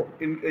وہ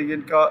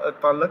ان کا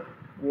تعلق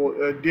وہ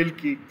دل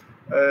کی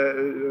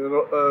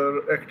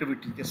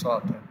ایکٹیویٹی کے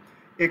ساتھ ہے.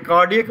 A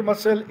cardiac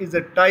muscle is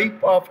a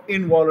type of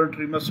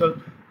involuntary muscle.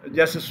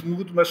 جیسے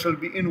اسموتھ مسل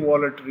بھی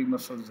انوالنٹری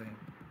مسلز ہیں.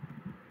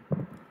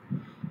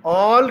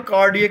 All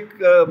cardiac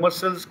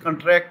muscles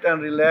contract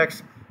and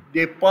relax.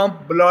 They pump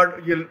blood.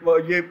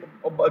 یہ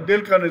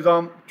دل کا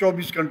نظام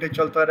 24 گھنٹے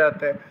چلتا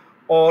رہتا ہے،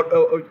 اور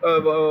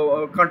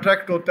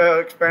کنٹریکٹ ہوتا ہے،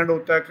 ایکسپینڈ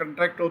ہوتا ہے،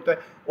 کنٹریکٹ ہوتا ہے،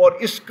 اور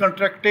اس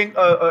کنٹریکٹنگ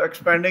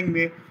ایکسپینڈنگ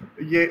میں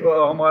یہ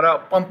ہمارا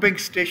پمپنگ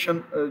اسٹیشن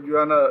جو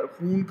ہے نا،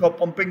 خون کا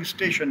پمپنگ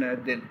اسٹیشن ہے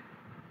دل،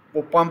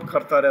 وہ پمپ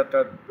کرتا رہتا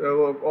ہے،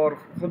 اور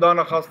خدا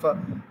نخواستہ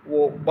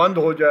وہ بند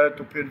ہو جائے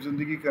تو پھر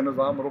زندگی کا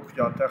نظام رک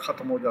جاتا ہے،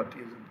 ختم ہو جاتی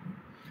ہے زندگی.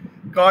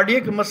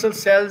 Cardiac muscle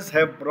cells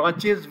have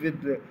branches with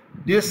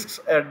discs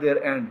at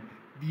their end.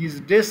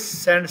 These discs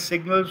send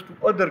signals to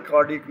other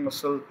cardiac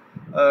muscle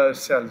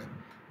cells.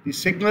 The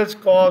signals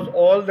cause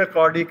all the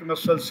cardiac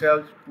muscle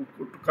cells to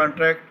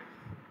contract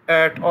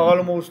at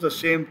almost the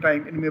same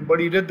time. ان میں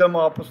بڑی ردم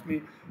آپس میں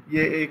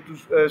یہ ایک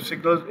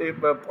signal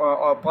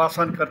پاس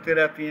آن کرتے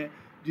رہتے ہیں،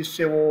 جس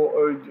سے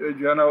وہ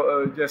جو ہے نا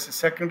جیسے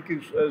سیکنڈ کی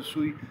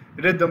سوئی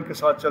ردم کے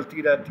ساتھ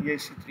چلتی رہتی ہے.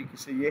 اسی طریقے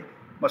سے یہ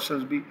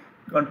مسلز بھی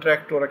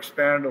کنٹریکٹ اور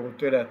ایکسپینڈ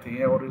ہوتے رہتے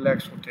ہیں اور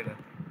ریلیکس ہوتے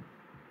رہتے ہیں.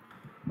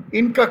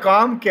 ان کا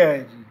کام کیا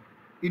ہے جی؟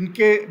 ان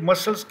کے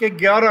مسلز کے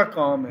 11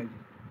 کام ہیں جی.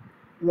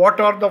 What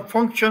are the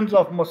functions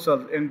of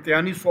muscles?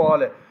 इम्तिहानी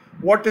सवाल है.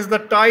 What is the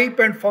type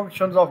and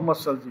functions of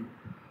muscles जी?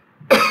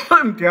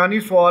 इम्तिहानी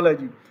सवाल है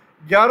जी.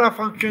 11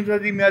 फंक्शंस है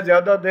जी. मैं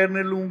ज़्यादा देर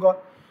नहीं लूँगा,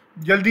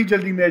 जल्दी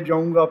जल्दी मैं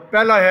जाऊँगा.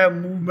 पहला है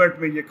मूवमेंट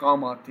में ये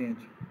काम आते हैं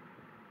जी,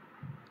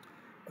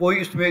 कोई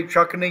इसमें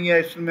शक नहीं है.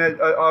 इसमें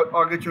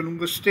आगे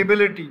चलूँगा.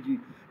 स्टेबिलिटी जी,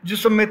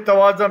 जिस्म में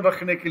तवाज़न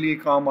रखने के लिए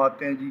काम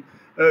आते हैं जी.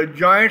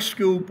 जॉइंट्स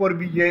के ऊपर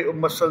भी ये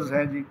मसल्स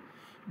हैं जी,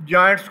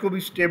 जॉइंट्स को भी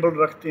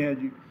स्टेबल रखते हैं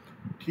जी.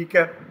 ठीक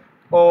है.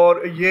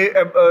 और ये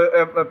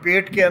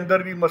पेट के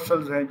अंदर भी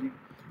मसल्स हैं जी.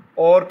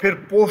 और फिर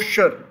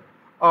पोस्चर,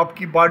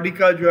 आपकी बॉडी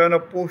का जो है ना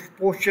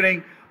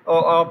पोस्चरिंग.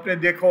 आपने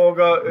देखा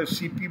होगा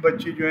सीपी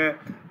बच्चे जो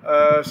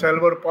हैं,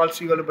 सेल्वर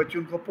पाल्सी वाले बच्चे,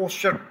 उनको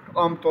पोस्चर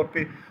आमतौर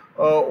पे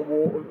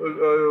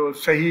वो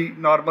सही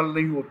नॉर्मल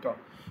नहीं होता,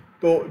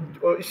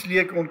 तो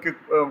इसलिए कि उनके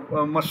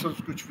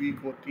मसल्स कुछ वीक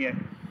होती हैं.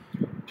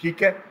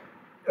 ठीक है.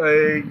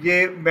 ये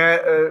मैं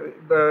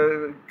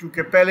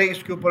चूँकि पहले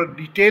इसके ऊपर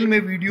डिटेल में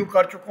वीडियो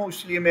कर चुका हूँ,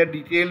 इसलिए मैं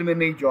डिटेल में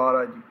नहीं जा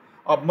रहा जी.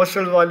 आप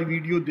मसल्स वाली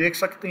वीडियो देख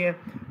सकते हैं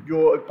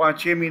जो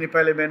 5-6 महीने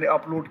पहले मैंने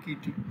अपलोड की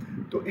थी,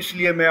 तो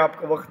इसलिए मैं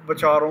आपका वक्त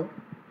बचा रहा हूँ,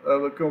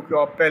 क्योंकि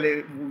आप पहले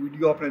वो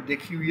वीडियो आपने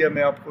देखी हुई है.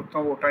 मैं आपको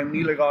उतना वो टाइम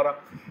नहीं लगा रहा.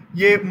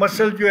 ये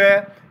मसल जो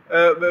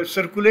है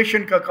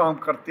सर्कुलेशन का काम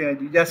करते हैं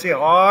जी, जैसे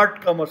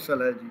हार्ट का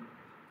मसल है जी,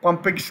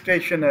 पंपिंग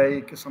स्टेशन है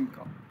एक किस्म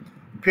का.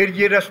 फिर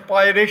ये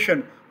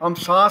रेस्पायरेशन, हम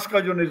सांस का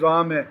जो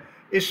निज़ाम है,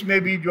 इसमें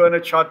भी जो है ना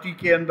छाती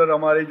के अंदर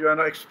हमारे जो है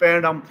ना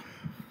एक्सपैंड, हम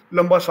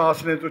लंबा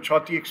सांस लें तो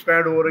छाती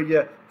एक्सपैंड हो रही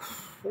है,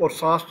 और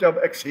सांस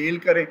जब एक्सहेल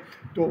करें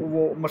तो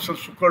वो मसल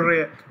सिकुड़ रहे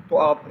हैं. तो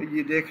आप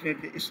ये देख लें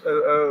कि इस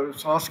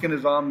सांस के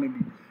निज़ाम में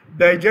भी.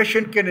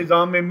 डाइजेशन के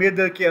निज़ाम में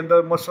मैदे के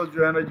अंदर मसल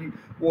जो है ना जी,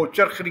 वो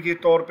चरखरी के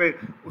तौर पे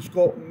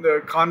उसको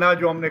खाना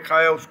जो हमने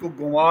खाया उसको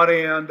घुमा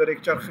रहे हैं, अंदर एक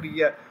चरखरी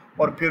है,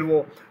 और फिर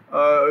वो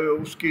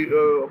उसकी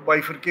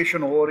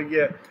बाइफर्केशन हो रही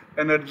है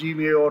एनर्जी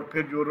में, और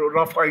फिर जो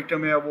रफ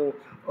आइटम है वो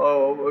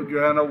जो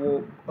है ना वो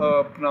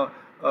अपना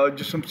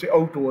जिस्म से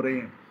आउट हो रहे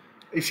हैं.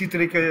 इसी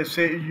तरीके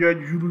से ये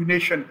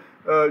यूरिनेशन,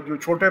 जो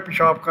छोटे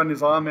पेशाब का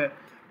निज़ाम है,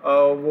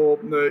 वो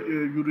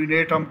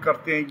यूरिनेट हम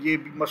करते हैं, ये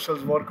भी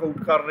मसल्स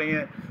वर्कआउट कर रहे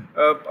हैं.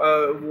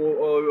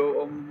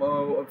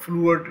 वो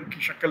फ्लूइड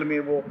की शक्ल में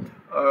वो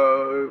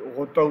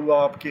होता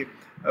हुआ आपके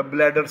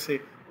ब्लैडर से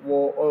वो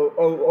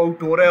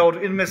आउट हो रहा है,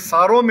 और इनमें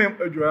सारों में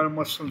जो है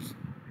मसल्स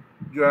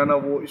जो है ना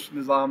वो इस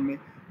निज़ाम में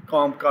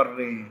काम कर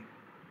रहे हैं.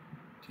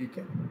 ठीक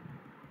है.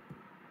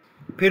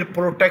 फिर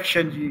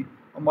प्रोटेक्शन जी,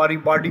 हमारी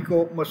बॉडी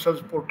को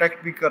मसल्स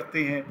प्रोटेक्ट भी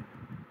करते हैं,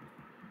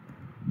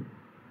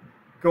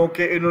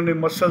 क्योंकि इन्होंने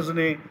मसल्स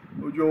ने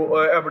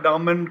जो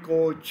एब्डामन को,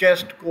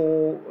 चेस्ट को,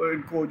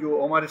 इनको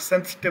जो हमारे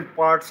सेंसिटिव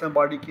पार्ट्स हैं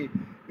बॉडी के,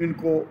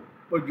 इनको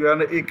जो है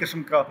ना एक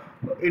किस्म का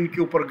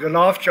इनके ऊपर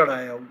गिलाफ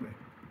चढ़ाया हुआ है.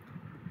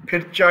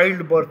 फिर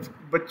चाइल्ड बर्थ,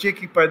 बच्चे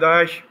की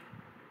पैदाइश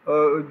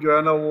जो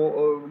है ना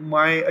वो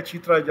माएँ अच्छी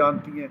तरह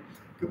जानती हैं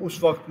कि उस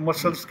वक्त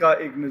मसल्स का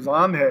एक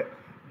निज़ाम है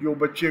जो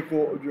बच्चे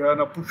को जो है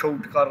ना पुश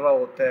आउट कर रहा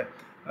होता है,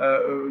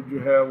 जो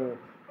है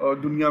वो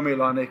दुनिया में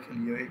लाने के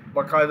लिए एक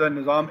बाकायदा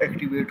निज़ाम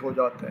एक्टिवेट हो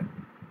जाता है.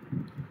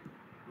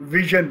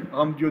 विजन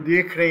हम जो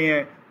देख रहे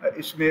हैं,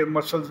 इसमें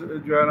मसल्स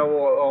जो है ना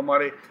वो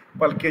हमारे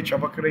पलकें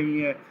झपक रही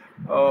हैं,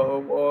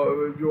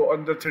 जो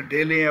अंदर से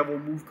ढेले हैं वो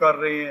मूव कर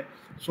रहे हैं.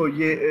 सो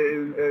ये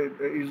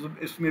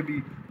इसमें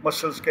भी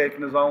मसल्स का एक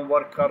निज़ाम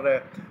वर्क कर रहा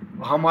है.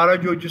 हमारा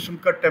जो जिस्म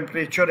का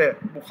टेम्परेचर है,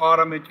 बुखार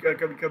हमें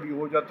कभी कभी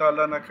हो जाता है,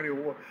 अल्लाह ना करे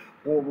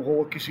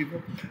हो किसी को,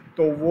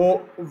 तो वो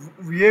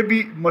ये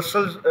भी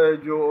मसल्स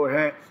जो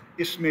हैं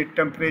इसमें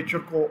टेम्परेचर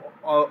को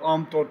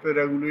आम तौर पे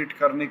रेगुलेट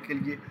करने के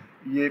लिए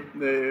ये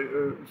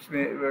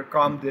इसमें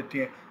काम देते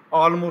हैं.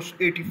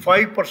 Almost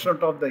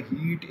 85% of the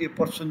heat a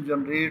person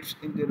generates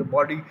in their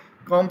body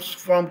comes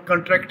from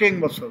contracting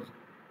muscles.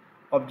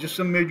 अब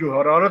जिस्म में जो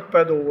हरारत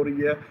पैदा हो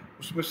रही है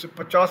उसमें से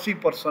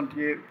 85%,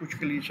 ये कुछ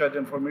के लिए शायद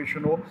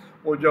इंफॉर्मेशन हो,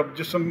 वो जब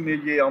जिस्म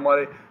में ये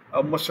हमारे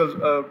मसल्स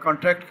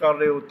कॉन्ट्रैक्ट कर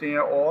रहे होते हैं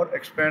और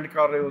एक्सपेंड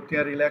कर रहे होते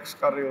हैं, रिलैक्स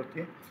कर रहे होते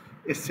हैं,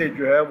 इससे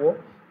जो है वो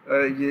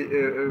ये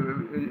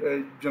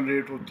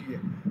जनरेट होती है.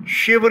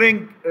 शिवरिंग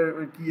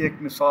की एक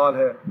मिसाल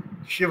है.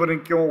 शिवरिंग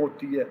क्यों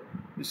होती है,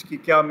 इसकी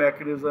क्या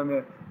मैकेनिज़्म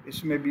है,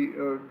 इसमें भी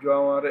जो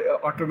हमारे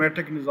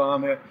ऑटोमेटिक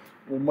निज़ाम है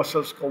वो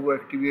मसल्स का वो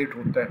एक्टिवेट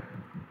होता है.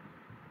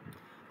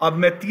 अब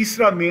मैं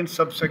तीसरा मेन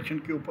सब सेक्शन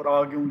के ऊपर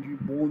आ गया हूँ जी,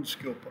 बोन्स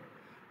के ऊपर.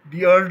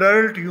 The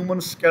adult human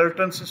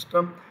skeleton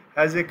system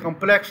has a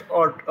complex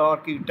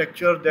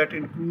architecture that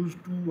includes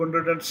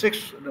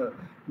 206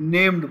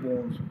 named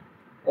bones.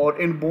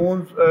 और इन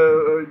बोन्स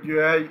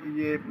जो है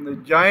ये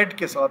जॉइंट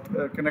के साथ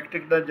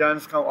कनेक्टेड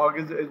जॉइंट्स का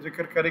आगे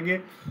जिक्र करेंगे,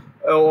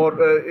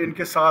 और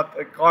इनके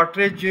साथ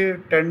कार्टिलेज,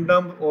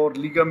 टेंडन और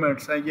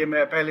लिगामेंट्स हैं. ये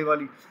मैं पहले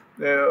वाली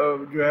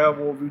जो है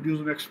वो वीडियोस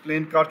में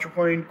एक्सप्लेन कर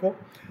चुका हूँ इनको.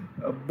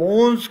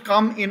 Bones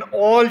come in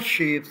all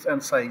shapes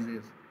and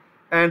sizes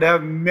and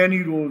have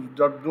many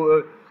roles.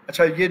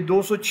 अच्छा, ये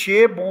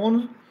 206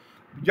 बोन्स,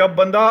 जब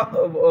बंदा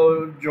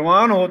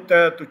जवान होता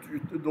है तो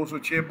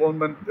 206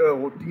 बोन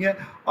होती हैं.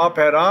 आप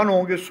हैरान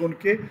होंगे सुन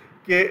के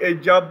कि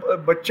जब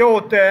बच्चा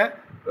होता है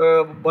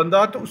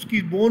बंदा तो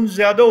उसकी बोन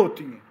ज़्यादा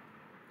होती हैं,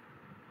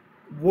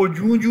 وہ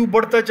جوں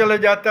بڑھتا چلا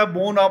جاتا ہے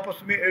बोन आपस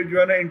में जो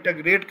है ना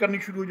इंटीग्रेट करनी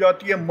शुरू हो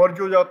जाती है, मर्ज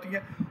हो जाती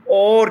हैं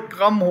और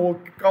कम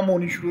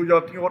होनी शुरू हो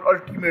जाती हैं और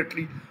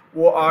अल्टीमेटली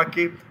वो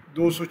आके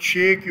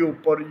 206 के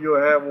ऊपर जो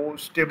है वो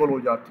स्टेबल हो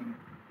जाती हैं।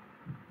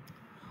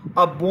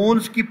 अब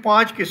बोन्स की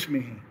 5 किस्में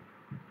हैं।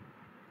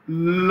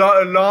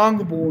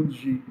 Long bones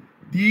ji,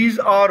 these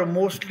are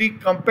mostly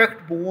compact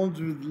bones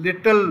with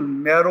little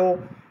marrow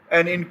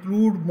and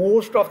include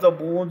most of the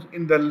bones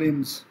in the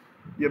limbs।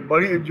 ये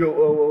बड़ी जो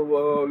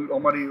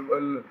हमारी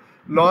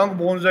लॉन्ग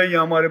बोन्स है, ये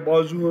हमारे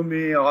बाजुओं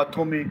में,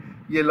 हाथों में,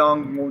 ये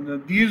लॉन्ग बोन्स हैं।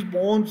 these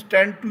bones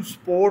tend to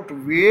support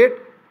weight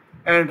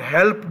and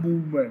help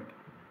movement।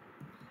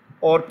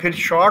 और फिर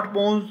शॉर्ट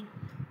बोन्स,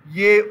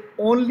 ये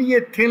only a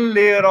thin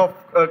layer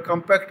of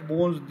compact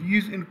bones,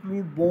 these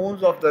include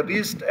bones of the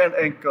wrist and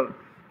ankle,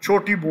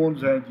 छोटी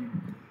बोन्स हैं जी।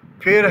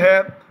 फिर है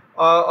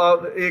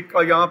एक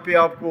यहाँ पे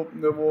आपको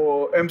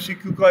वो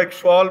MCQ का एक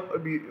सवाल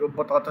भी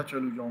बताता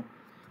चलूँ जाऊँ।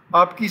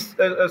 आपकी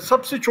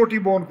सबसे छोटी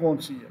बोन कौन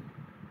सी है?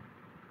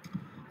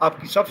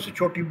 आपकी सबसे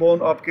छोटी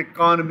बोन आपके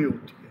कान में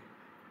होती है।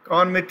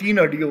 कान में 3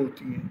 हड्डियाँ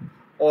होती हैं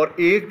और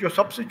एक जो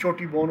सबसे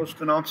छोटी बोन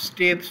उसका नाम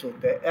स्टेप्स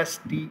होता है,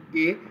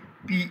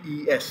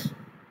 STAPES।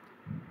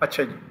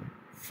 अच्छा जी,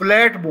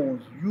 flat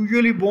bones,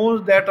 usually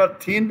bones that are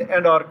thin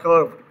and are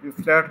curved, ये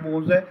फ्लैट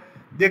बोन्स हैं।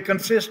 They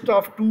consist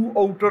of 2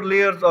 outer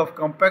layers of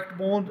compact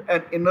bones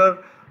and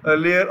inner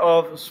layer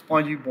of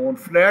spongy bone.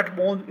 Flat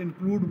bones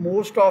include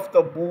most of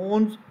the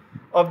bones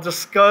of the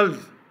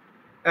sculls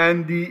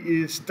and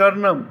the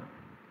sternum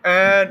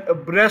and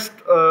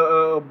breast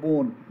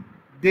bone,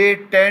 they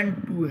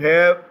tend to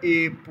have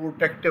a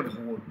protective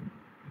hole।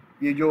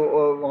 ये जो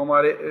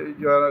हमारे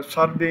जो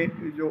sir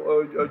में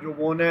जो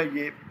bone है,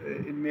 ये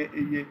इनमें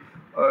ये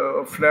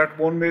फ्लैट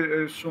बोन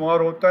में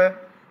शुमार होता है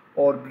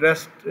और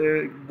ब्रेस्ट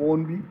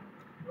बोन भी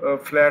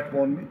फ्लैट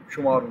बोन में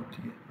शुमार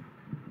होती है।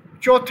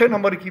 चौथे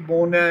नंबर की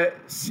बोन है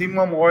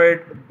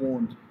सिमोमॉइड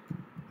bones.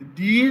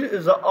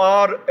 These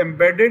are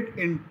embedded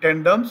in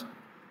tendons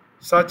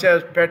such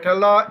as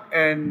patella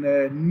and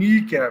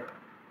kneecap।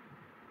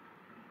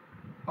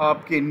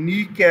 आपके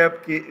नी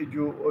कैप के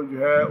जो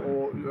है वो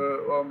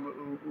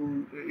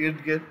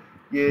इर्द गिर्द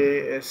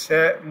ये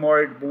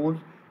सेमॉइड bones,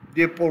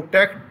 they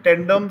protect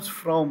टेंडम्स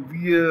from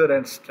wear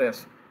and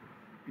stress.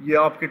 ये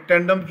आपके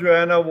टेंडम्स जो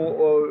है ना वो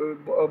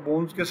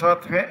बोन्स के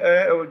साथ हैं,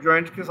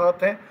 जॉइंट्स के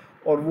साथ हैं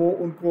और वो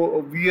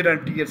उनको वियर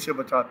एंड टियर से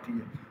बचाती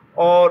है।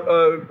 और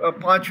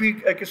 5वीं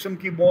किस्म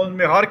की बोन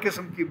में हर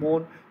किस्म की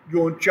बोन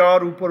जो उन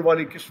 4 ऊपर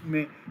वाली किस्म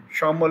में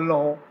शामिल ना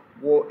हो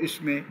वो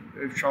इसमें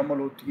शामिल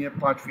होती हैं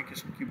 5वीं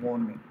किस्म की बोन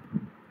में।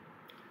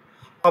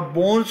 अब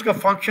बोन्स का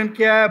फंक्शन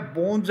क्या है?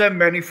 बोन्स है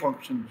many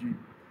function ji.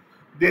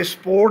 They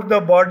support the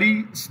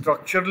body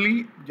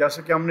structurally,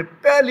 जैसे कि हमने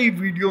पहली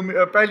वीडियो में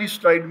पहली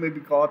स्लाइड में भी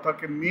कहा था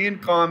कि मेन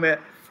काम है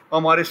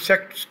हमारे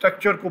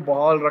स्ट्रक्चर को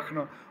बहाल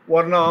रखना,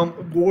 वरना हम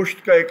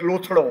गोश्त का एक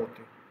लोथड़ा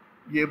होते।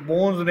 ये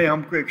बोन्स ने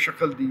हमको एक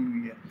शक्ल दी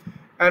हुई है।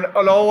 And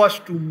allow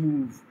us to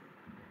move.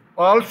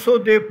 Also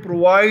they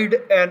provide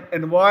an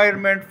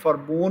environment for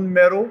bone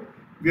marrow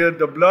where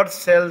the blood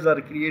cells are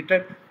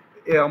created.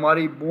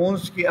 हमारी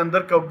बोन्स के अंदर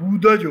का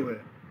गूदा जो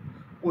है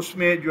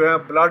उसमें जो है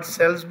ब्लड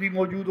सेल्स भी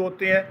मौजूद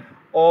होते हैं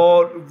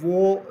और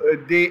वो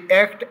they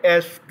act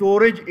as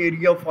storage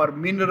area for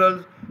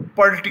minerals,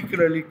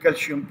 particularly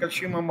calcium.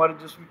 Calcium हमारे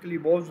जिस्म के लिए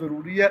बहुत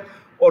ज़रूरी है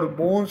और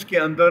बोन्स के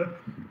अंदर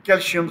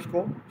कैल्शियम्स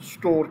को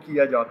स्टोर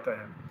किया जाता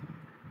है।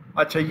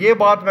 अच्छा, ये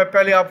बात मैं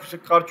पहले आपसे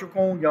कर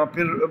चुका हूँ, या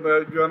फिर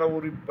जो है ना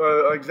वो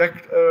एग्जैक्ट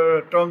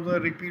टर्म्स में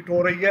रिपीट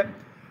हो रही है।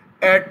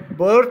 At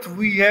birth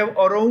we have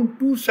around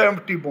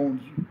 270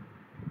 bones.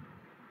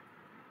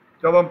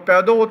 जब हम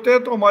पैदा होते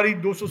हैं तो हमारी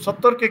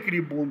 270 के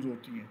करीब बोन्स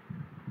होती हैं,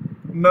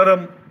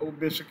 नरम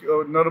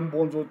नरम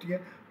बोन्स होती हैं।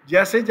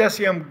 जैसे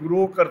जैसे हम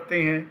ग्रो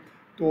करते हैं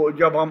तो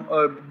जब हम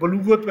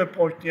बलूगत में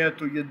पहुंचते हैं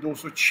तो ये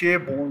 206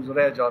 बोन्स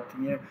रह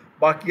जाती हैं,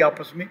 बाकी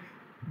आपस में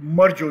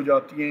मर्ज हो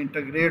जाती हैं,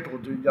 इंटीग्रेट हो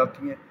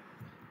जाती हैं,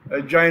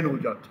 जॉइन हो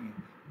जाती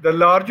हैं। The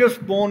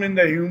largest bone in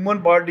the human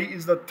body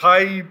is the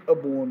thigh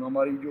bone.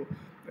 हमारी जो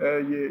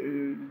ये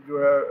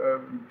जो है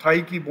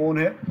थाई की बोन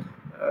है,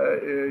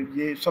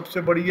 ये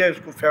सबसे बड़ी है,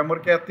 इसको फेमर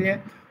कहते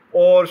हैं।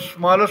 और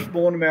स्मॉलेस्ट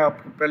बोन मैं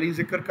आपको पहले ही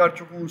जिक्र कर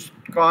चुका हूँ,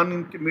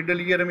 कान के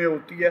मिडल ईयर में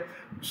होती है,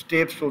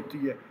 स्टेप्स होती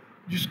है,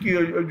 जिसकी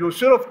जो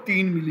सिर्फ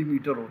 3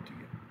 मिलीमीटर होती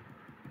है।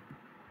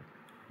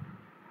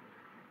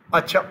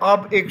 अच्छा,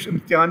 अब एक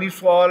इम्तिहानी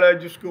सवाल है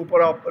जिसके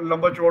ऊपर आप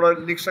लंबा चौड़ा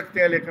लिख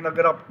सकते हैं, लेकिन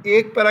अगर आप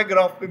एक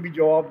पैराग्राफ पे भी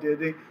जवाब दे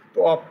दें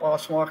तो आप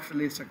पास मार्क्स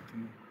ले सकते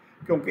हैं,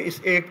 क्योंकि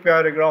इस एक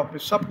पैराग्राफ में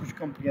सब कुछ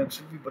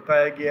कम्प्रिहेंसिवली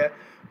बताया गया है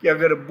कि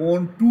अगर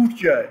बोन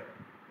टूट जाए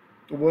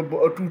तो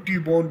वो टूटी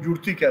बोन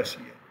जुड़ती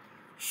कैसी है।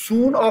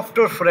 सून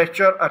आफ्टर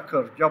फ्रैक्चर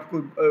अकर, जब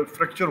कोई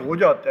फ्रैक्चर हो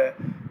जाता है,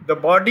 the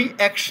body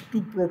acts to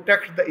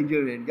protect the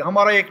injured area.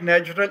 हमारा एक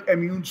नेचुरल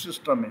इम्यून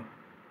सिस्टम है,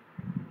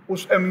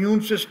 उस इम्यून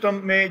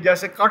सिस्टम में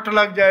जैसे कट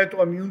लग जाए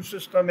तो इम्यून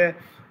सिस्टम है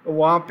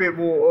वहाँ पे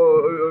वो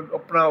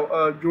अपना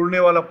जुड़ने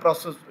वाला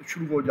प्रोसेस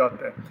शुरू हो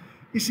जाता है।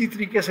 इसी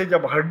तरीके से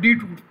जब हड्डी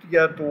टूटती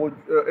है तो वो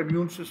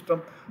इम्यून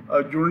सिस्टम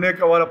जुड़ने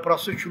का वाला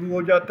प्रोसेस शुरू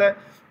हो जाता है।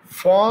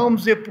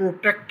 forms a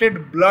protected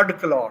blood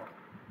clot.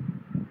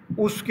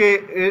 उसके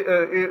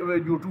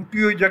जो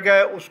टूटी हुई जगह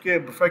है, उसके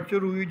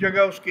फ्रैक्चर हुई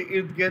जगह, उसके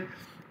इर्द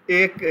गिर्द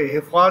एक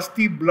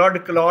हिफाजती ब्लड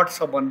क्लॉट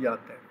सा बन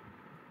जाता है,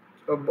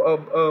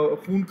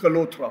 खून का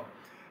लोथड़ा.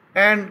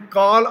 And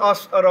call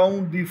us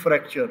around the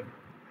fracture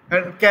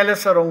and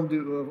callus around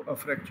the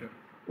fracture,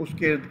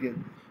 उसके इर्द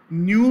गिर्द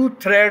new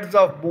threads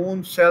of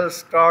bone cells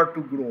start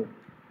to grow.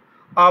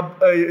 अब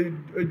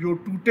जो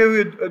टूटे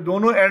हुए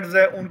दोनों एंड्स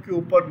हैं उनके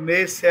ऊपर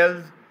नए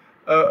सेल्स,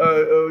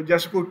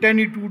 जैसे कोई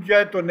टेनी टूट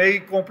जाए तो नई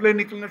कोंपलें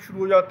निकलना शुरू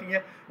हो जाती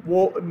हैं,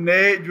 वो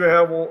नए जो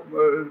है वो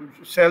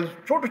सेल्स,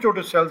 छोटे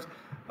छोटे सेल्स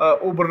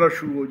उभरना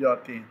शुरू हो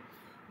जाते हैं.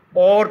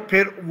 और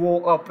फिर वो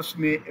आपस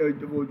में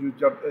वो जो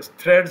जब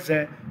थ्रेड्स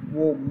हैं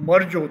वो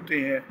मर्ज होते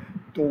हैं,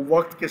 तो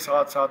वक्त के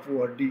साथ साथ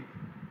वो हड्डी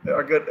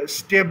अगर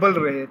स्टेबल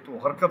रहे तो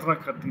हरकत ना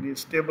करती रहे,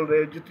 स्टेबल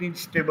रहे, जितनी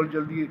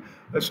जल्दी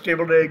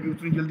स्टेबल रहेगी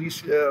उतनी जल्दी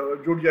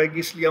जुड़ जाएगी.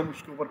 इसलिए हम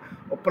उसके ऊपर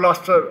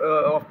प्लास्टर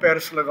ऑफ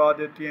पेरिस लगा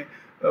देते हैं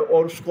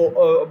और उसको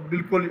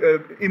बिल्कुल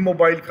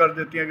इमोबाइल कर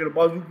देते हैं. अगर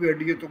बाजू की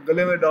हड्डी है तो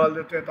गले में डाल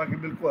देते हैं ताकि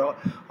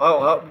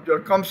बिल्कुल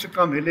कम से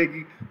कम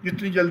हिलेगी,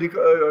 जितनी जल्दी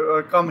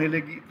कम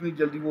हिलेगी इतनी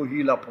जल्दी वो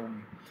हील अप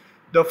होगी.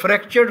 The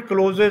fractured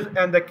closes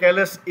and the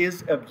callus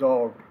is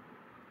absorbed.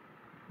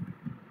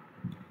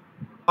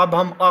 अब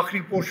हम आखिरी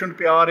पोर्शन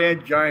पे आ रहे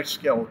हैं. जॉइंट्स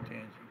क्या होते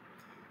हैं जी?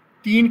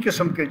 3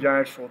 किस्म के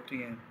जॉइंट्स होते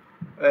हैं.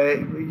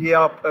 ये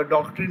आप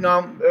डॉक्टरी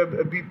नाम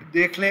भी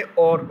देख लें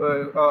और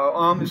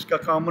आम इसका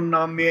कॉमन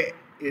नाम में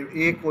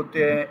एक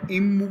होते हैं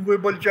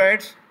इमूवेबल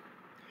जॉइंट्स,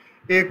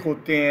 एक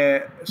होते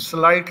हैं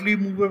स्लाइटली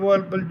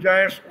मूवेबल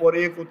जॉइंट्स और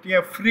एक होती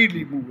हैं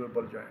फ्रीली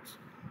मूवेबल जॉइंट्स.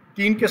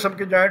 3 किस्म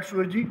के जॉइंट्स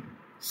हुए जी,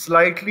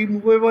 स्लाइटली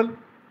मूवेबल,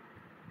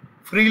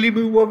 फ्रीली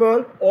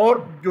मूवेबल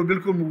और जो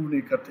बिल्कुल मूव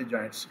नहीं करते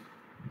जॉइंट्स.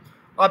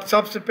 अब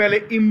सबसे पहले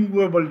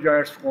इमूवेबल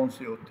जॉइंट्स कौन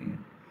से होती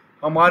हैं?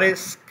 हमारे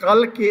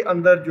स्कल के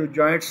अंदर जो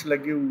जॉइंट्स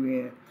लगे हुए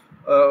हैं,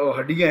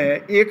 हड्डियां हैं,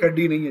 एक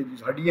हड्डी नहीं है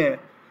जी, हड्डियां हैं,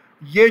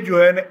 ये जो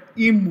है ना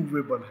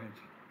इमूवेबल हैं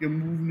जी, ये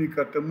मूव नहीं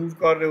करते. मूव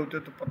कर रहे होते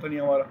तो पता नहीं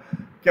हमारा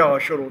क्या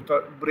हशर होता,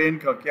 ब्रेन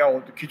का क्या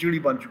होता, खिचड़ी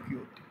बन चुकी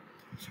होती.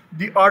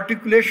 द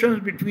आर्टिकुलेशंस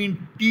बिटवीन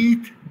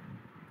टीथ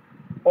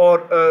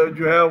और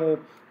जो है वो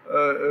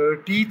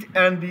टीथ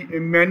एंड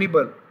द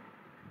मैनिबल,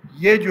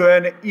 ये जो है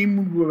ना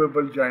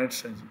इमूवेबल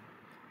जॉइंट्स हैं जी,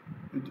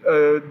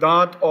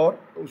 दांत और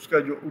उसका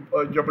जो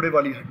जबड़े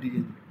वाली हड्डी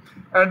है.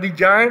 And the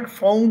joint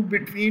found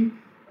between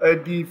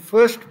the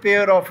first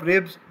pair of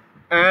ribs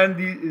and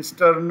the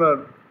sterner.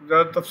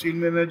 ज़्यादा तफसील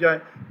में न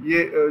जाए,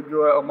 ये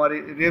जो है हमारी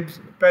रिब्स,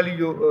 पहली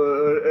जो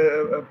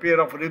पेयर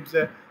ऑफ रिब्स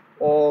है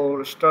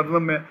और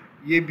स्टर्नम है,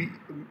 ये भी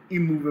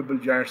इमूवेबल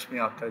जॉइंट्स में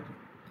आता है जी.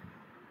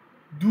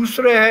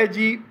 दूसरे है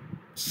जी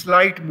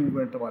स्लाइट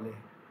मूवमेंट वाले,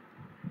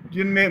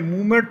 जिनमें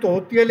मूवमेंट तो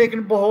होती है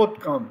लेकिन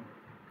बहुत कम,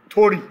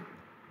 थोड़ी,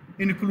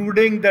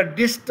 including the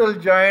distal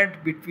joint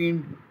between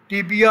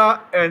tibia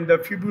and the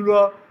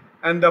fibula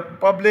and the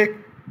pubic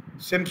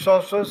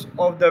symphysis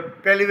of the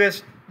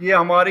pelvis. ये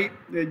हमारी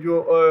जो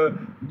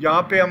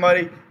यहाँ पे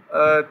हमारी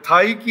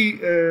थाई की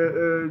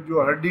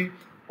जो हड्डी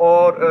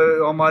और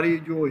हमारी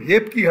जो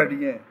हिप की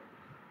हड्डियाँ हैं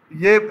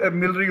ये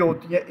मिल रही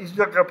होती हैं, इस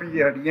जगह पे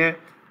ये हड्डियाँ हैं.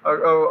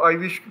 आई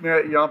विश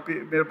मैं यहाँ पे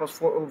मेरे पास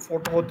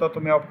फ़ोटो होता तो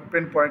मैं आपको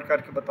पिन पॉइंट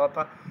करके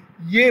बताता.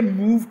 ये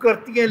मूव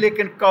करती हैं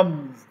लेकिन कम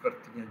मूव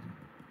करती हैं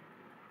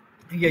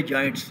जी ये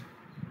जॉइंट्स.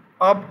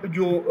 अब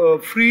जो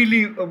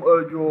फ्रीली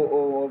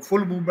जो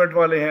फुल मूवमेंट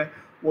वाले हैं,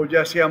 वो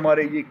जैसे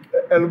हमारे ये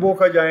एल्बो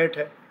का जॉइंट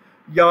है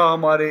या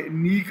हमारे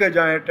नी का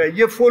जॉइंट है,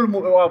 ये फुल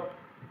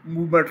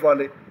मूवमेंट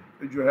वाले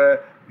जो है,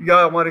 या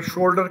हमारे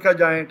शोल्डर का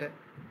जॉइंट है,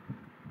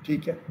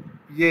 ठीक है,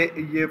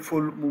 ये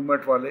फुल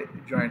मूवमेंट वाले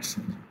जॉइंट्स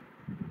हैं.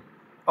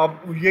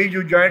 अब यही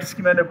जो जॉइंट्स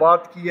की मैंने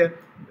बात की है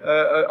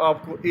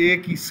आपको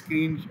एक ही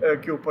स्क्रीन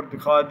के ऊपर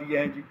दिखा दिए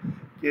हैं जी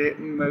कि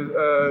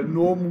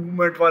नो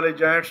मूवमेंट वाले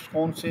जॉइंट्स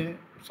कौन से हैं,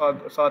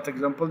 साथ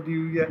एग्जांपल दी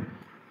हुई है.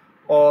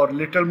 और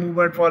लिटिल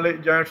मूवमेंट वाले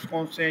जॉइंट्स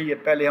कौन से हैं ये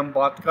पहले हम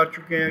बात कर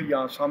चुके हैं,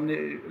 यहाँ सामने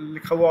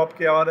लिखा हुआ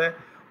आपके आ रहा है.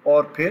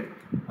 और फिर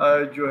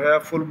जो है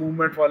फुल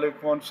मूवमेंट वाले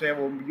कौन से हैं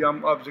वो भी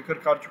हम आप जिक्र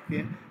कर चुके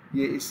हैं.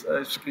 ये इस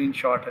स्क्रीन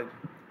शॉट है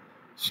जी.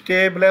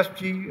 Stay blessed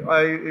ji.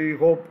 I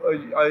hope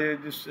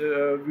this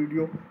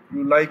video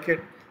you like it.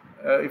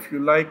 If you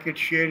like it,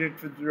 share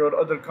it with your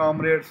other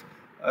comrades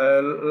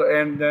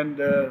and then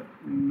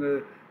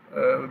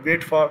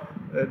wait for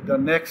the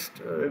next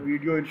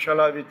video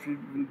inshallah which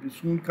will be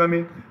soon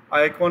coming.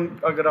 Icon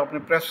अगर आपने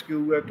press किया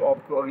हुआ है तो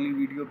आपको अगली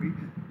video भी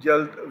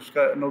जल्द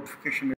उसका नोटिफिकेशन